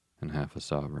 "and half a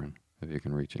sovereign if you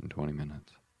can reach it in 20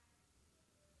 minutes.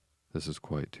 This is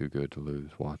quite too good to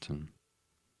lose, Watson."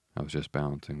 I was just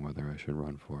balancing whether I should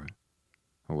run for it,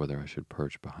 or whether I should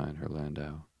perch behind her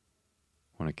landau,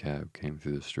 when a cab came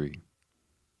through the street.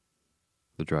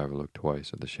 The driver looked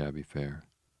twice at the shabby fare,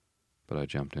 but I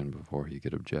jumped in before he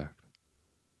could object.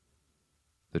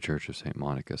 "The Church of St.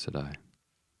 Monica," said I,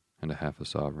 "and a half a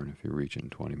sovereign if you reach it in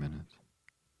 20 minutes.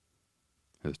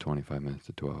 It was 25 minutes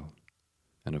to 12,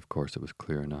 and of course it was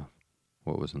clear enough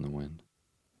what was in the wind.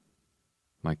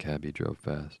 My cabby drove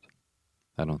fast.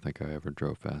 I don't think I ever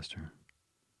drove faster,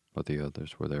 but the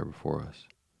others were there before us.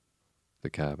 The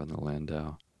cab and the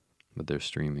landau, with their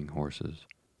streaming horses,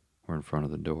 were in front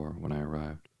of the door when I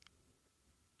arrived.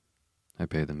 I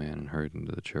paid the man and hurried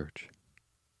into the church.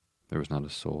 There was not a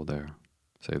soul there,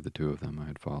 save the two of them I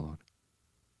had followed,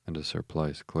 and a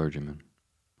surpliced clergyman,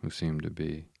 who seemed to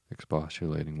be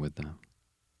expostulating with them.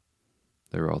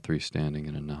 They were all three standing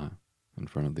in a knot in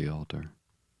front of the altar.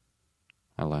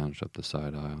 I lounged up the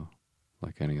side aisle,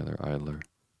 like any other idler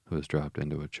who has dropped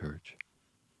into a church.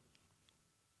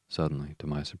 Suddenly, to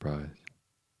my surprise,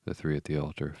 the three at the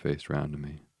altar faced round to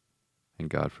me, and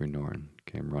Godfrey Norton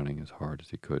came running as hard as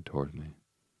he could toward me.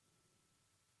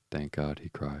 "Thank God," he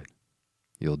cried.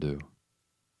 "You'll do.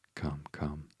 Come,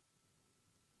 come."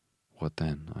 "What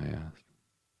then?" I asked.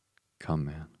 "Come,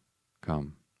 man,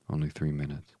 come. Only 3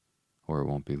 minutes, or it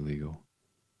won't be legal."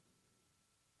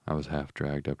 I was half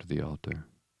dragged up to the altar,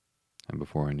 and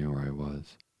before I knew where I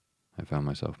was, I found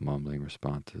myself mumbling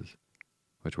responses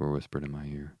which were whispered in my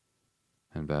ear,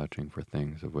 and vouching for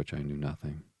things of which I knew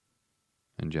nothing,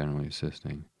 and generally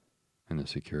assisting in the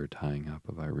secure tying up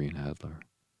of Irene Adler,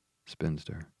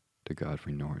 spinster, to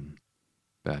Godfrey Norton,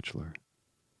 bachelor.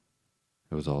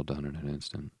 It was all done in an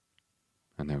instant,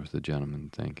 and there was the gentleman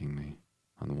thanking me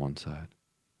on the one side,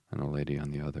 and the lady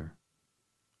on the other,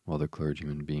 while the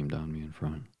clergyman beamed on me in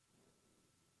front.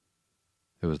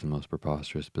 It was the most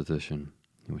preposterous position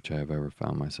in which I have ever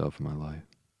found myself in my life,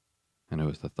 and it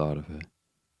was the thought of it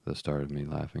that started me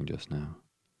laughing just now.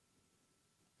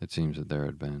 It seems that there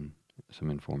had been some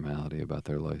informality about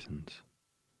their license,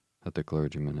 that the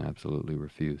clergyman absolutely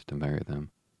refused to marry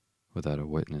them without a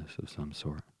witness of some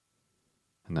sort,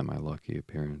 and that my lucky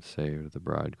appearance saved the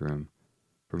bridegroom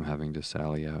from having to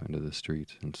sally out into the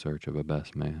streets in search of a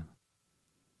best man.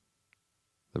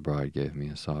 The bride gave me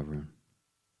a sovereign,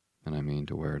 and I mean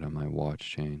to wear it on my watch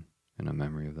chain in a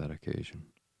memory of that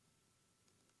occasion.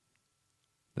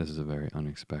 "This is a very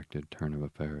unexpected turn of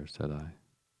affairs," said I.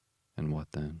 "And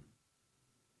what then?"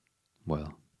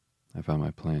 "Well, I found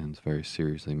my plans very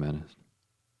seriously menaced.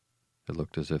 It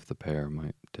looked as if the pair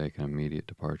might take an immediate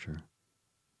departure,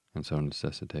 and so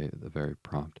necessitate the very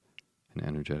prompt and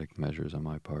energetic measures on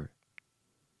my part.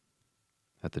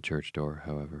 At the church door,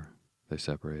 however, they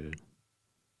separated,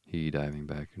 he diving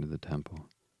back into the temple,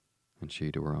 and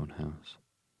she to her own house.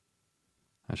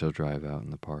 I shall drive out in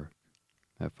the park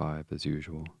at 5 as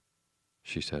usual,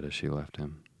 she said as she left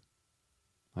him.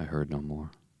 I heard no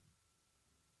more.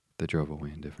 They drove away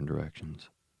in different directions,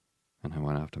 and I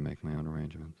went off to make my own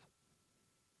arrangements,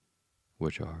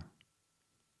 which are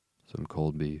some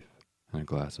cold beef and a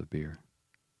glass of beer,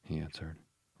 he answered,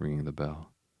 ringing the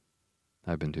bell.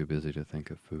 I've been too busy to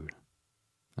think of food.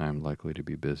 I am likely to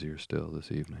be busier still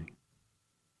this evening.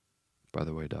 By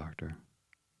the way, Doctor,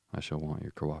 I shall want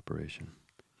your cooperation.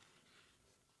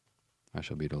 I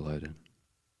shall be delighted.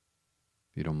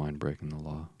 You don't mind breaking the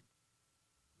law?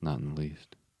 Not in the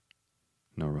least.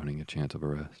 No running a chance of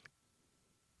arrest.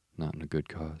 Not in a good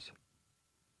cause.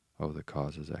 Oh, the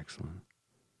cause is excellent.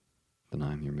 Then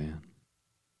I'm your man.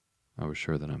 I was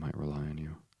sure that I might rely on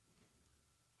you.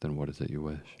 Then what is it you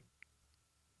wish?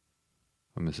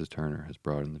 When Mrs. Turner has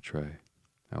brought in the tray,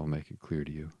 I will make it clear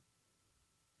to you.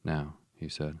 Now, he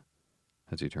said,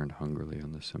 as he turned hungrily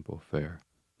on the simple fare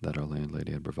that our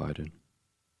landlady had provided.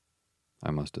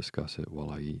 I must discuss it while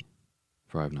I eat,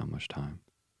 for I have not much time.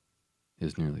 It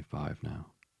is nearly 5 now.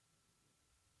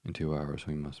 In 2 hours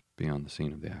we must be on the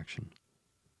scene of the action.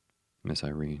 Miss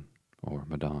Irene, or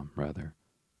Madame, rather,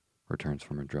 returns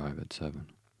from her drive at 7.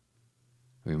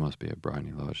 We must be at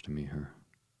Briney Lodge to meet her.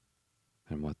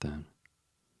 And what then?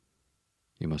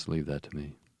 You must leave that to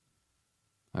me.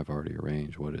 I've already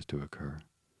arranged what is to occur.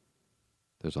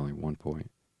 There's only one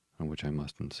point on which I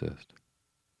must insist.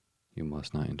 You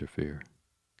must not interfere,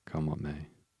 come what may.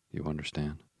 You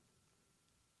understand?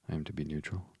 I am to be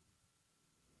neutral,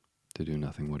 to do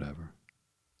nothing whatever.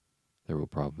 There will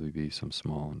probably be some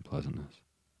small unpleasantness.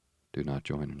 Do not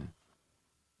join in it.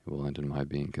 It will end in my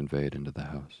being conveyed into the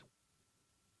house.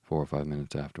 4 or 5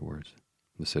 minutes afterwards,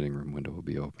 the sitting room window will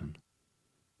be open.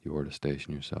 You are to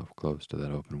station yourself close to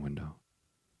that open window.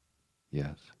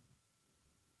 Yes.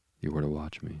 You are to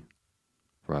watch me,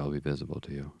 for I will be visible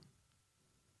to you.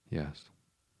 Yes.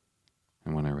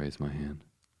 And when I raise my hand,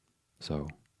 so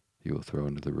you will throw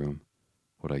into the room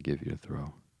what I give you to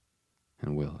throw,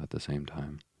 and will, at the same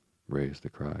time, raise the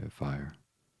cry of fire.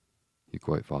 You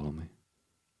quite follow me?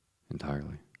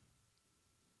 Entirely.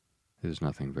 It is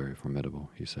nothing very formidable,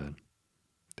 he said,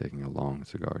 taking a long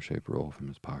cigar-shaped roll from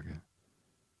his pocket.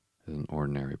 It is an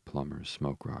ordinary plumber's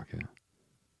smoke rocket,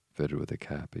 fitted with a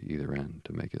cap at either end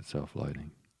to make it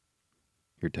self-lighting.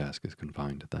 Your task is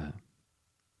confined to that.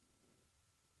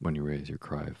 When you raise your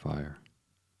cry of fire,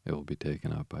 it will be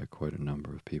taken up by quite a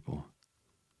number of people.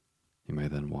 You may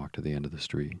then walk to the end of the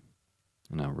street,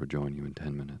 and I will rejoin you in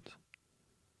 10 minutes.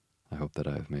 I hope that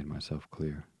I have made myself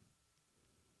clear.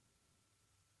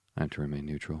 I am to remain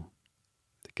neutral,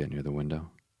 to get near the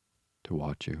window, to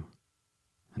watch you,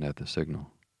 and at the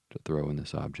signal, to throw in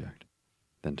this object,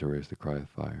 then to raise the cry of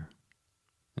fire,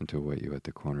 and to await you at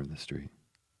the corner of the street.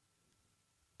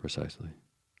 Precisely.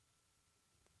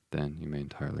 Then you may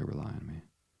entirely rely on me.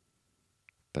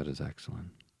 That is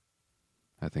excellent.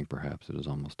 I think perhaps it is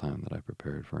almost time that I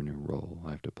prepared for a new role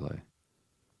I have to play.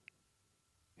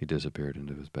 He disappeared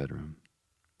into his bedroom,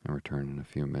 and returned in a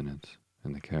few minutes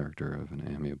in the character of an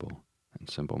amiable and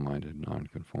simple-minded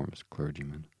nonconformist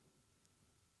clergyman.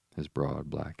 His broad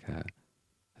black hat,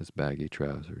 his baggy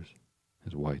trousers,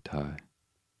 his white tie,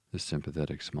 his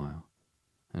sympathetic smile,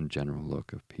 and general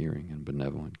look of peering and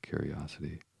benevolent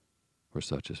curiosity were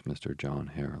such as Mr. John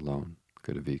Hare alone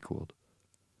could have equaled.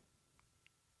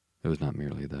 It was not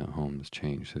merely that Holmes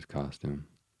changed his costume.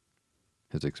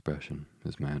 His expression,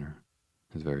 his manner,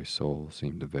 his very soul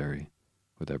seemed to vary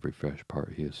with every fresh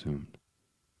part he assumed.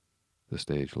 The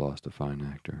stage lost a fine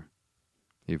actor,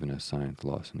 even as science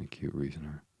lost an acute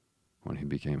reasoner, when he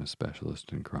became a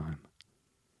specialist in crime.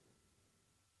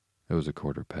 It was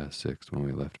 6:15 when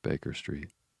we left Baker Street,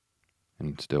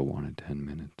 and still wanted 10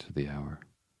 minutes to the hour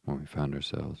when we found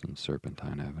ourselves in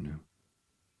Serpentine Avenue.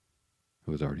 It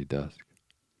was already dusk,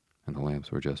 and the lamps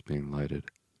were just being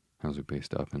lighted as we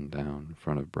paced up and down in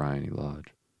front of Briney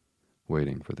Lodge,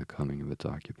 waiting for the coming of its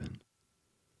occupant.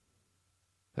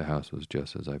 The house was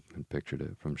just as I had pictured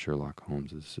it from Sherlock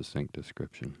Holmes's succinct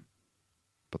description,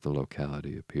 but the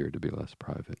locality appeared to be less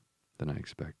private than I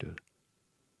expected.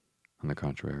 On the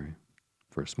contrary,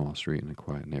 for a small street in a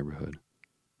quiet neighborhood,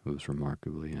 it was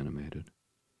remarkably animated.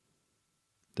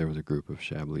 There was a group of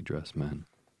shabbily dressed men,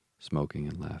 smoking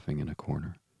and laughing in a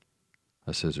corner,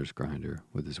 a scissors grinder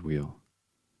with his wheel.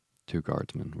 2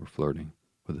 guardsmen were flirting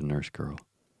with a nurse girl,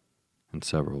 and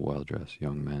several well-dressed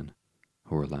young men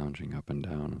who were lounging up and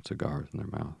down with cigars in their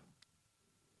mouth.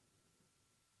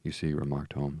 You see,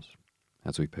 remarked Holmes,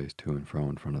 as we paced to and fro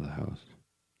in front of the house,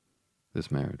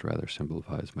 This marriage rather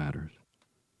simplifies matters.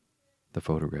 The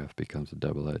photograph becomes a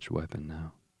double-edged weapon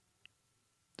now.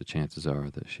 The chances are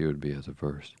that she would be as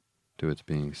averse to its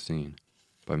being seen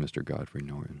by Mr. Godfrey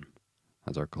Norton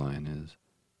as our client is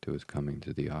to his coming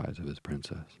to the eyes of his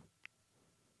princess.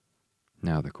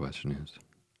 Now the question is,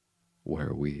 where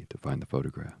are we to find the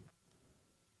photograph?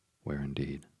 Where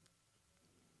indeed?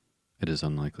 It is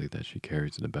unlikely that she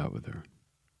carries it about with her.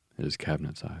 It is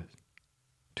cabinet-sized,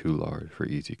 too large for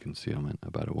easy concealment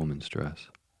about a woman's dress.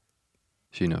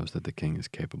 She knows that the king is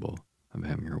capable of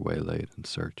having her waylaid and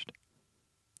searched.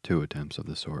 2 attempts of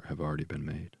the sort have already been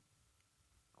made.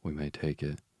 We may take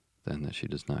it, then, that she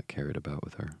does not carry it about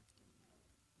with her.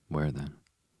 Where, then?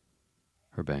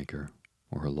 Her banker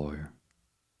or her lawyer?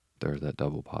 There is that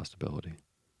double possibility,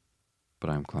 but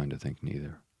I am inclined to think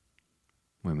neither.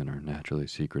 Women are naturally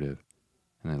secretive,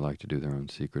 and they like to do their own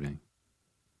secreting.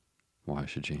 Why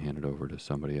should she hand it over to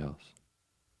somebody else?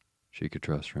 She could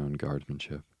trust her own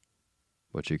guardsmanship,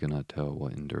 but she cannot tell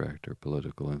what indirect or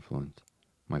political influence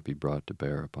might be brought to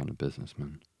bear upon a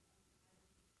businessman.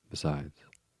 Besides,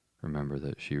 remember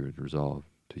that she would resolve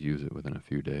to use it within a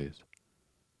few days.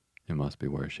 It must be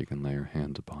where she can lay her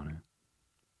hands upon it.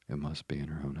 It must be in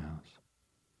her own house.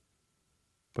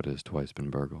 But it has twice been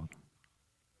burgled.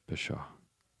 Pshaw!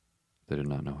 They did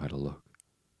not know how to look.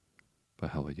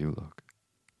 But how will you look?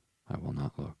 I will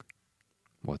not look.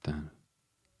 What then?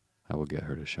 I will get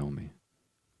her to show me.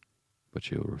 But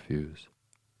she will refuse.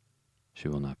 She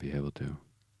will not be able to.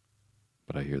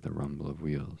 But I hear the rumble of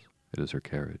wheels. It is her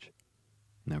carriage.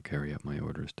 Now carry out my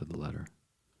orders to the letter.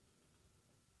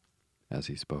 As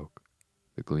he spoke,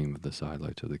 the gleam of the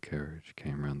sidelights of the carriage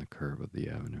came round the curve of the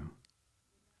avenue.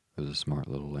 It was a smart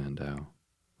little landau,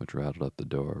 which rattled up the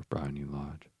door of Briony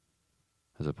Lodge.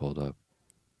 As it pulled up,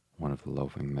 one of the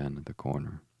loafing men at the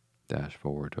corner dashed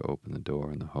forward to open the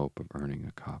door in the hope of earning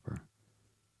a copper,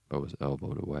 but was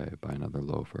elbowed away by another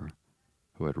loafer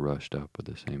who had rushed up with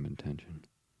the same intention.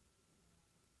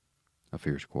 A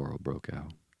fierce quarrel broke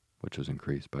out, which was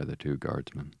increased by the 2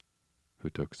 guardsmen, who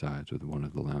took sides with one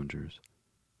of the loungers,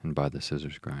 and by the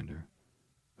scissors grinder,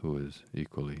 who was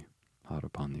equally hot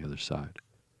upon the other side.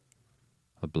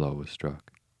 A blow was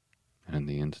struck, and in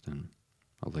the instant,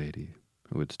 a lady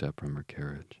who had stepped from her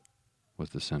carriage was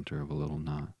the center of a little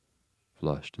knot,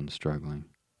 flushed and struggling,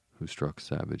 who struck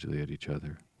savagely at each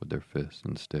other with their fists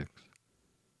and sticks.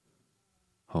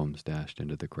 Holmes dashed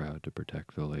into the crowd to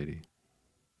protect the lady,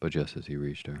 but just as he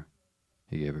reached her,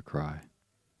 he gave a cry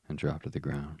and dropped to the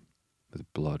ground,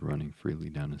 with blood running freely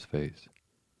down his face.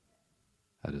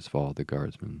 At his fall, the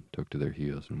guardsmen took to their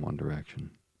heels in one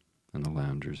direction, and the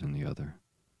loungers in the other,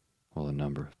 while a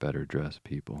number of better-dressed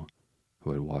people,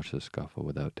 who had watched the scuffle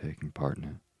without taking part in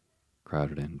it,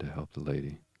 crowded in to help the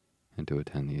lady and to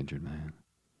attend the injured man.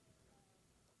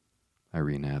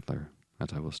 Irene Adler,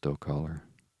 as I will still call her,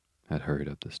 had hurried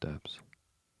up the steps,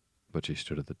 but she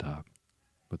stood at the top,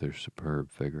 with her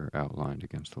superb figure outlined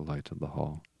against the lights of the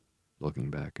hall, looking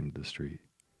back into the street.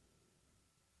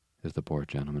 "Is the poor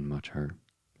gentleman much hurt?"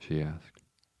 she asked.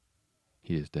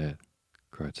 "He is dead,"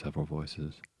 cried several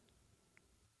voices.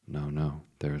 "No, no,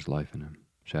 there is life in him,"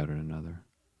 shouted another,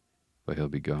 "but he'll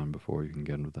be gone before you can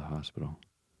get him to the hospital."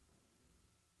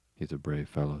 "He's a brave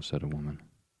fellow," said a woman.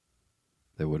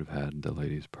 "They would have had the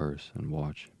lady's purse and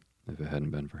watch if it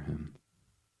hadn't been for him.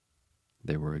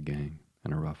 They were a gang,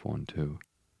 and a rough one, too.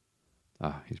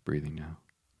 Ah, he's breathing now.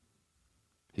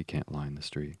 He can't lie in the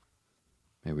street.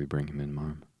 May we bring him in,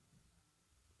 marm?"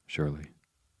 "Surely.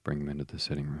 Bring him into the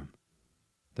sitting room.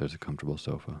 There's a comfortable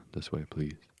sofa. This way,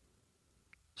 please."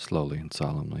 Slowly and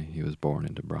solemnly he was borne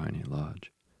into Briony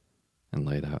Lodge, and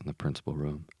laid out in the principal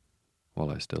room, while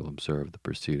I still observed the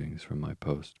proceedings from my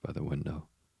post by the window.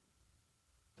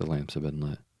 The lamps had been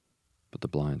lit, but the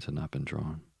blinds had not been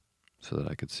drawn, so that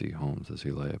I could see Holmes as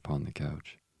he lay upon the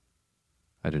couch.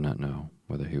 I do not know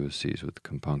whether he was seized with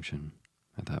compunction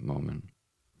at that moment,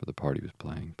 for the part he was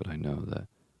playing, but I know that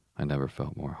I never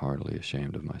felt more heartily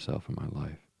ashamed of myself in my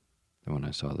life than when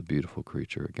I saw the beautiful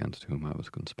creature against whom I was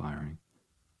conspiring,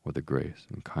 with the grace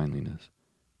and kindliness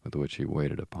with which he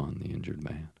waited upon the injured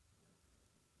man.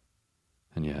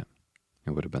 And yet,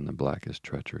 it would have been the blackest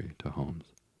treachery to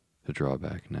Holmes to draw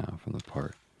back now from the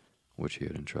part which he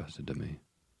had entrusted to me.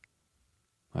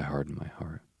 I hardened my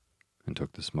heart, and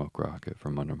took the smoke rocket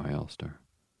from under my ulster.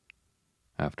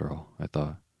 After all, I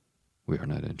thought, we are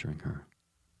not injuring her.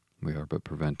 We are but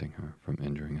preventing her from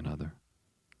injuring another.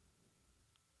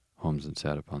 Holmes had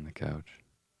sat upon the couch,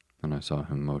 and I saw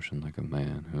him motion like a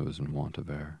man who was in want of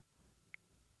air.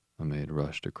 A maid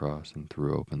rushed across and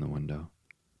threw open the window.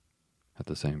 At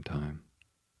the same time,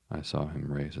 I saw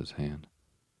him raise his hand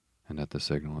and at the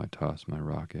signal I tossed my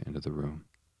rocket into the room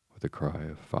with a cry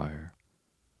of fire.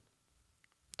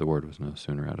 The word was no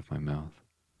sooner out of my mouth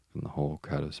than the whole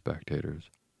crowd of spectators,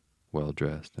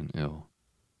 well-dressed and ill,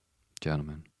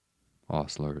 gentlemen,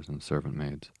 ostlers, and servant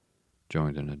maids,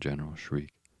 joined in a general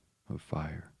shriek of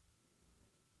fire.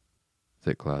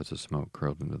 Thick clouds of smoke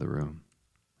curled into the room,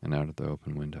 and out of the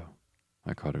open window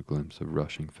I caught a glimpse of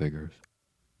rushing figures,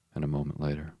 and a moment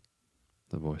later,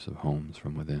 the voice of Holmes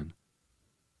from within,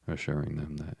 assuring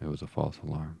them that it was a false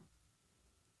alarm.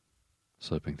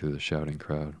 Slipping through the shouting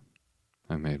crowd,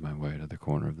 I made my way to the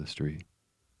corner of the street,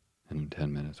 and in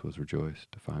 10 minutes was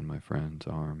rejoiced to find my friend's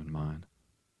arm in mine,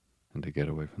 and to get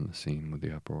away from the scene with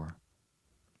the uproar.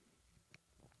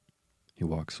 He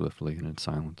walked swiftly and in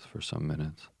silence for some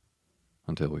minutes,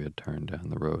 until we had turned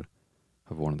down the road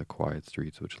of one of the quiet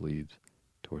streets which leads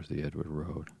towards the Edward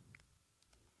Road.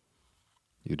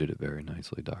 "You did it very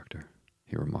nicely, Doctor,"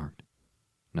 he remarked.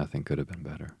 "Nothing could have been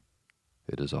better.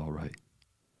 It is all right.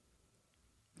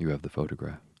 You have the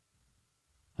photograph.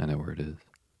 I know where it is.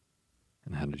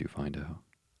 And how did you find out?"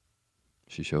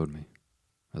 "She showed me,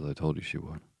 as I told you she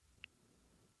would.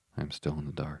 I am still in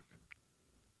the dark."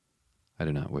 "I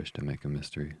do not wish to make a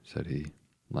mystery," said he,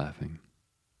 laughing.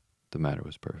 "The matter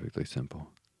was perfectly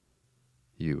simple.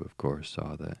 You, of course,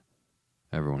 saw that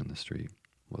everyone in the street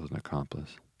was an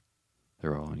accomplice.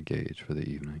 They're all engaged for the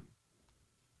evening.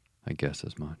 I guessed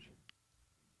as much.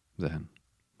 Then,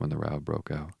 when the row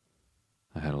broke out,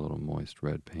 I had a little moist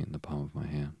red paint in the palm of my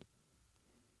hand.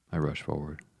 I rushed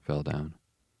forward, fell down,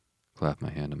 clapped my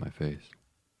hand to my face,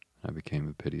 and I became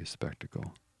a piteous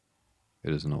spectacle.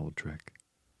 It is an old trick.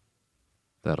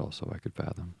 That also I could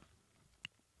fathom.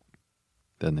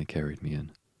 Then they carried me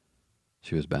in.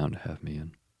 She was bound to have me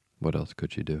in. What else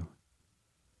could she do?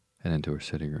 And into her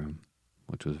sitting room,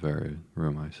 which was the very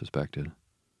room I suspected.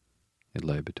 It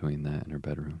lay between that and her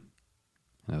bedroom,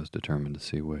 and I was determined to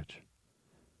see which.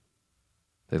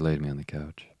 They laid me on the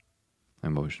couch. I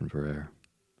motioned for air,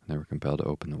 and they were compelled to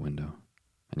open the window,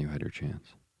 and you had your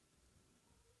chance.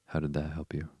 How did that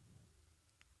help you?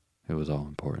 It was all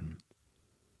important.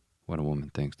 When a woman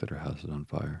thinks that her house is on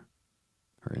fire,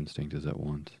 her instinct is at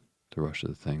once to rush to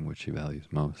the thing which she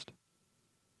values most.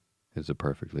 It is a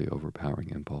perfectly overpowering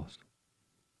impulse,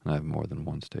 and I have more than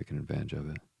once taken advantage of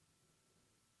it.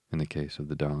 In the case of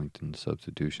the Darlington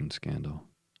substitution scandal,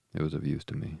 it was of use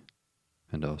to me,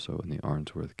 and also in the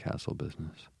Arnsworth Castle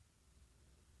business.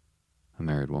 A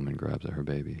married woman grabs at her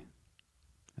baby.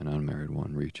 An unmarried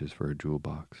one reaches for a jewel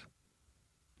box.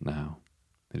 Now,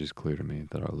 it is clear to me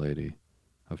that Our Lady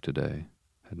of today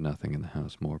had nothing in the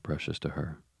house more precious to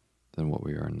her than what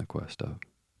we are in the quest of.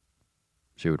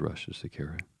 She would rush to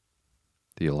secure it.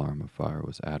 The alarm of fire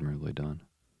was admirably done.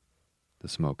 The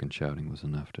smoke and shouting was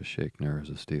enough to shake nerves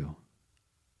of steel.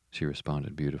 She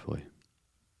responded beautifully.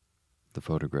 The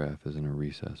photograph is in a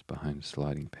recess behind a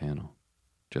sliding panel,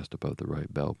 just above the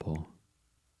right bell pull.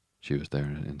 She was there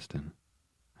in an instant,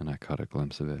 and I caught a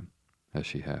glimpse of it as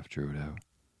she half drew it out.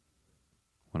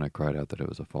 When I cried out that it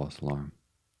was a false alarm,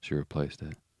 she replaced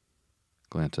it,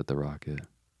 glanced at the rocket,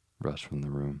 rushed from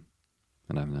the room,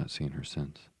 and I have not seen her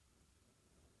since.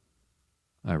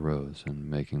 I rose, and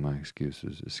making my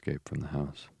excuses, escaped from the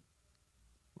house.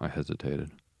 I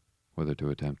hesitated whether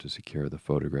to attempt to secure the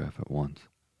photograph at once,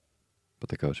 but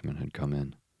the coachman had come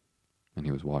in, and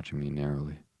he was watching me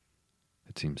narrowly.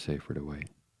 It seemed safer to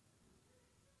wait.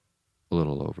 A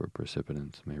little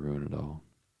over-precipitance may ruin it all.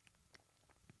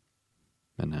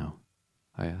 "And now?"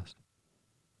 I asked.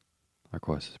 "Our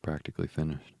quest is practically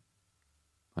finished.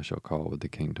 I shall call with the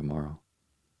king tomorrow,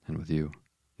 and with you,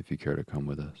 if you care to come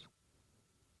with us.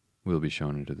 We will be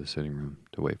shown into the sitting room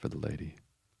to wait for the lady,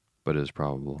 but it is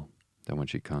probable that when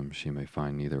she comes she may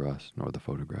find neither us nor the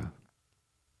photograph.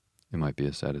 It might be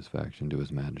a satisfaction to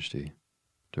His Majesty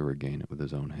to regain it with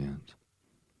his own hands."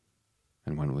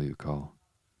 "And when will you call?"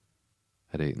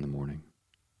 "At 8 in the morning.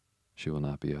 She will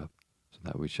not be up, so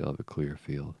that we shall have a clear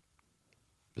field.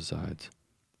 Besides,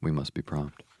 we must be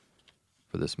prompt,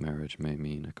 for this marriage may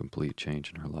mean a complete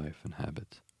change in her life and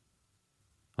habits.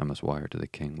 I must wire to the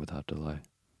king without delay."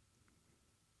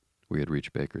 We had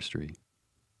reached Baker Street,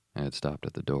 and had stopped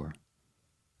at the door.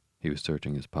 He was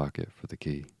searching his pocket for the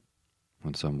key,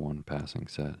 when someone passing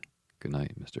said, "Good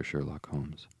night, Mr. Sherlock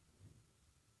Holmes."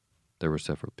 There were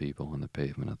several people on the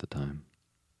pavement at the time,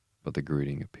 but the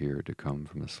greeting appeared to come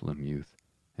from a slim youth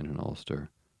in an ulster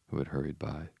who had hurried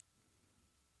by.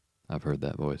 "I've heard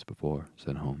that voice before,"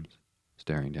 said Holmes,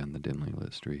 staring down the dimly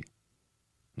lit street.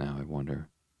 "Now I wonder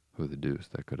who the deuce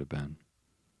that could have been."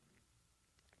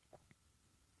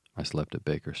 I slept at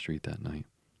Baker Street that night,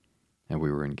 and we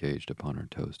were engaged upon our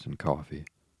toast and coffee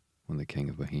when the King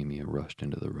of Bohemia rushed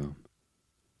into the room.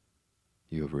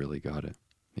 "You have really got it,"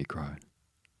 he cried,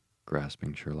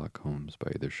 grasping Sherlock Holmes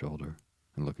by either shoulder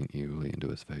and looking eagerly into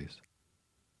his face.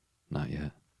 "Not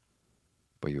yet.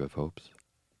 But you have hopes?"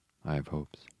 "I have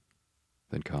hopes."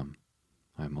 "Then come.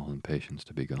 I am all impatience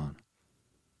to be gone."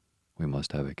 "We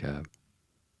must have a cab."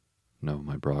 "No,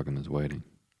 my brougham is waiting."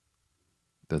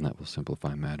 "Then that will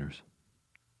simplify matters."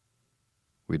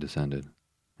 We descended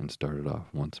and started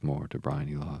off once more to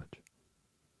Bryony Lodge.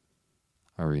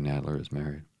 "Irene Adler is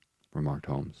married," remarked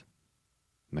Holmes.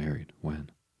 "Married?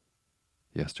 When?"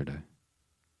 "Yesterday."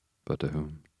 "But to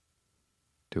whom?"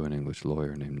 "To an English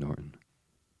lawyer named Norton.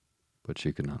 But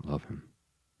she could not love him."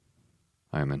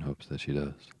 "I am in hopes that she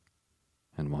does."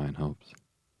 "And why in hopes?"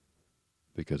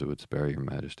 "Because it would spare your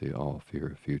Majesty all fear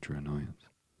of future annoyance.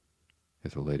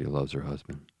 If the lady loves her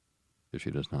husband, if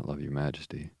she does not love your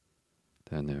Majesty,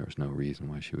 then there is no reason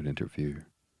why she would interfere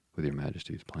with your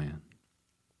Majesty's plan."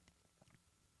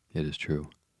 "It is true.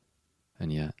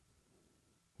 And yet,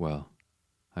 well,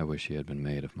 I wish she had been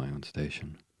made of my own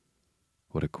station.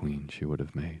 What a queen she would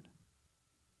have made."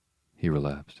 He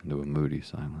relapsed into a moody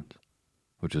silence,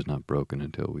 which was not broken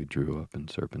until we drew up in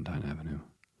Serpentine Avenue.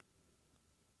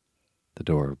 The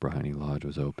door of Bryony Lodge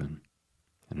was open,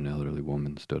 and an elderly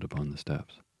woman stood upon the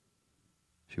steps.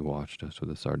 She watched us with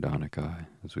a sardonic eye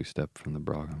as we stepped from the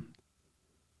brougham.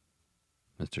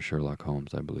 "Mr. Sherlock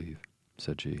Holmes, I believe,"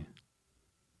 said she.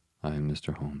 "I am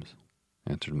Mr. Holmes,"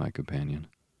 answered my companion,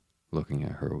 looking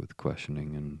at her with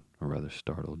questioning and a rather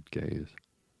startled gaze.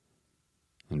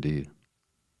 "Indeed,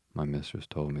 my mistress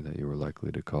told me that you were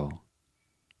likely to call.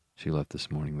 She left this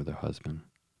morning with her husband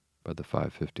by the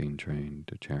 5:15 train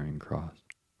to Charing Cross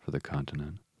for the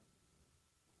Continent."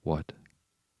 "What?"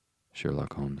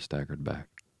 Sherlock Holmes staggered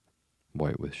back,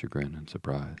 white with chagrin and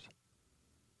surprise.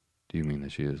 "Do you mean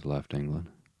that she has left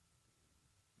England?"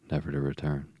 "Never to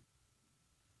return."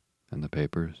 "And the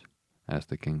papers?" asked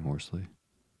the king hoarsely.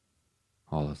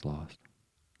 "All is lost."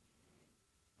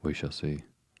 "We shall see."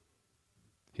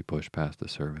 He pushed past the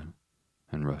servant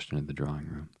and rushed into the drawing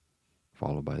room,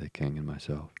 followed by the king and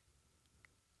myself.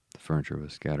 The furniture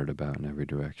was scattered about in every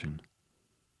direction,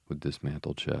 with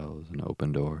dismantled shelves and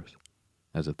open doors,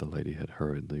 as if the lady had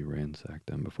hurriedly ransacked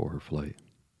them before her flight.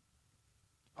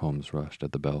 Holmes rushed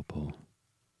at the bell pull,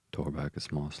 tore back a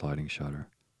small sliding shutter,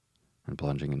 and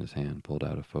plunging in his hand pulled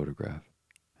out a photograph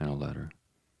and a letter.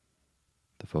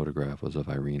 The photograph was of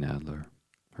Irene Adler,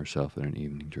 herself in an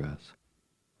evening dress.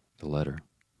 The letter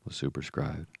was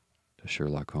superscribed to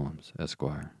Sherlock Holmes,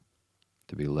 Esquire,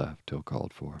 to be left till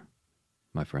called for.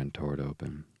 My friend tore it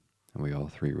open, and we all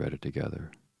three read it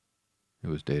together. It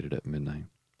was dated at midnight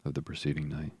of the preceding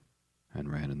night,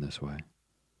 and ran in this way.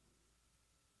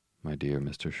 "My dear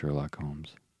Mr. Sherlock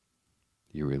Holmes,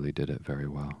 you really did it very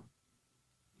well.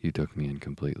 You took me in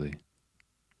completely.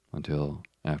 Until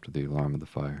after the alarm of the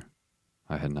fire,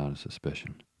 I had not a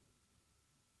suspicion.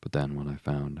 But then when I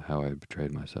found how I had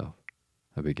betrayed myself,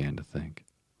 I began to think.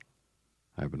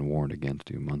 I have been warned against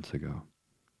you months ago.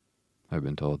 I have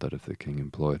been told that if the king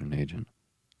employed an agent,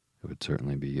 it would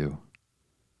certainly be you,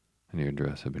 and your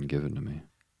address had been given to me.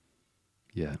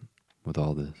 Yet, with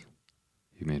all this,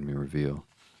 you made me reveal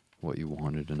what you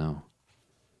wanted to know.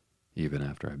 Even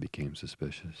after I became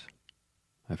suspicious,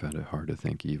 I found it hard to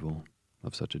think evil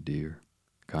of such a dear,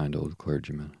 kind old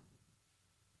clergyman.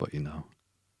 But you know,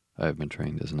 I have been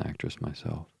trained as an actress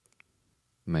myself.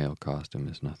 Male costume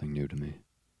is nothing new to me.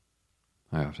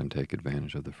 I often take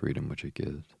advantage of the freedom which it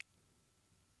gives.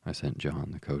 I sent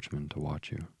John, the coachman, to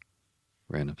watch you,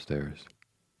 ran upstairs,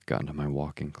 got into my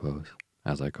walking clothes,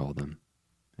 as I call them,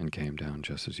 and came down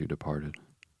just as you departed.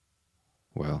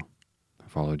 Well, I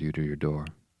followed you to your door,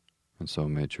 and so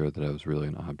made sure that I was really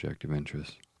an object of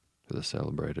interest to the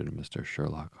celebrated Mr.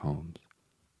 Sherlock Holmes.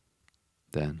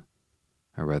 Then,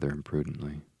 I rather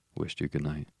imprudently wished you good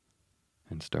night,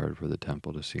 and started for the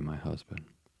temple to see my husband.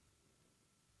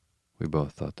 We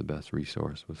both thought the best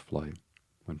resource was flight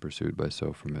when pursued by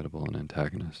so formidable an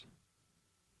antagonist,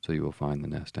 so you will find the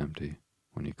nest empty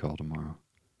when you call tomorrow.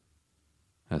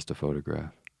 As to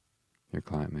photograph, your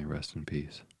client may rest in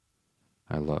peace.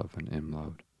 I love and am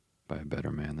loved by a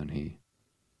better man than he.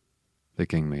 The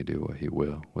king may do what he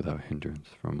will without hindrance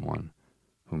from one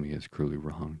whom he has cruelly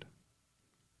wronged.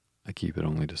 I keep it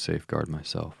only to safeguard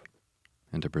myself,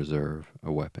 and to preserve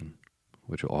a weapon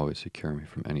which will always secure me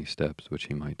from any steps which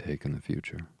he might take in the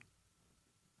future.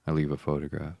 I leave a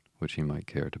photograph which he might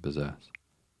care to possess,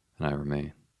 and I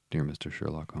remain, dear Mr.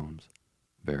 Sherlock Holmes,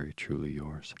 very truly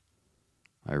yours,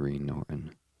 Irene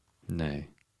Norton, née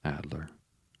Adler.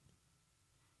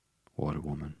 What a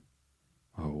woman!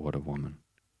 Oh, what a woman!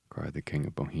 Cried the King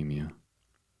of Bohemia,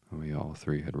 when we all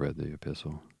three had read the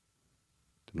epistle,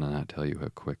 did I not tell you how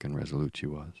quick and resolute she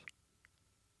was?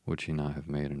 Would she not have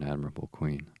made an admirable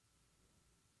queen?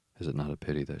 Is it not a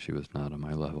pity that she was not on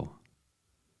my level?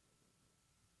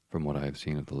 From what I have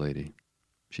seen of the lady,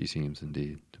 she seems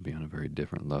indeed to be on a very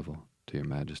different level to your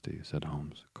Majesty, said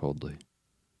Holmes coldly.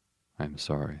 I am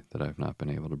sorry that I have not been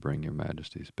able to bring your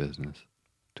Majesty's business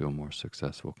to a more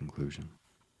successful conclusion.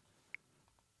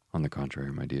 On the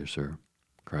contrary, my dear sir,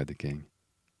 cried the king,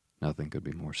 nothing could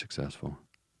be more successful.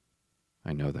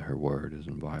 I know that her word is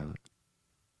inviolate.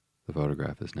 The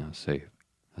photograph is now safe,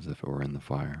 as if it were in the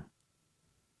fire.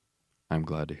 I am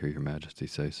glad to hear your Majesty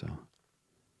say so.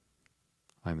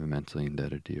 I am immensely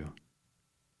indebted to you.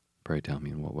 Pray tell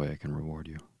me in what way I can reward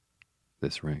you.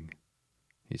 This ring.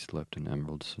 He slipped an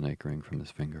emerald snake ring from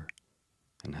his finger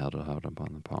and held it out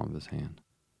upon the palm of his hand.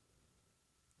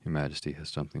 Your Majesty has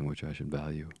something which I should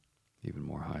value even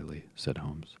more highly, said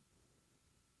Holmes.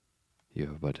 You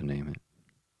have but to name it.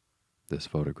 This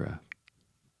photograph.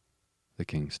 The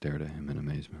king stared at him in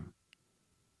amazement.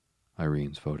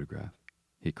 Irene's photograph,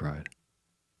 he cried.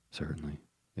 Certainly,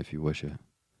 if you wish it.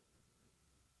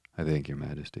 I thank your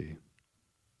Majesty.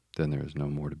 Then there is no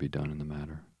more to be done in the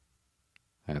matter.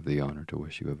 I have the honor to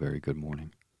wish you a very good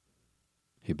morning.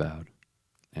 He bowed,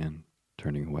 and,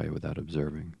 turning away without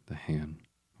observing the hand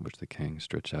which the king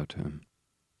stretched out to him,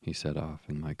 he set off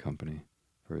in my company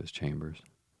for his chambers.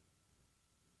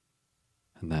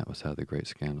 And that was how the great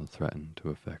scandal threatened to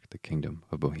affect the kingdom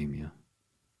of Bohemia,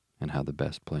 and how the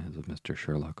best plans of Mr.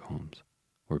 Sherlock Holmes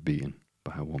were beaten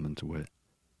by a woman's wit.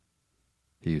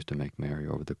 He used to make merry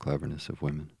over the cleverness of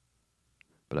women,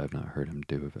 but I have not heard him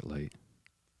do of it late.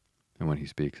 And when he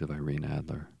speaks of Irene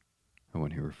Adler, and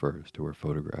when he refers to her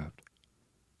photograph,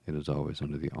 it is always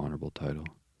under the honorable title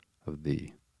of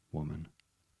the woman.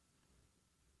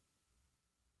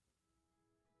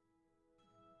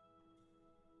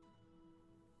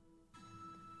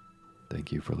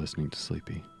 Thank you for listening to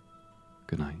Sleepy.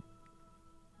 Good night.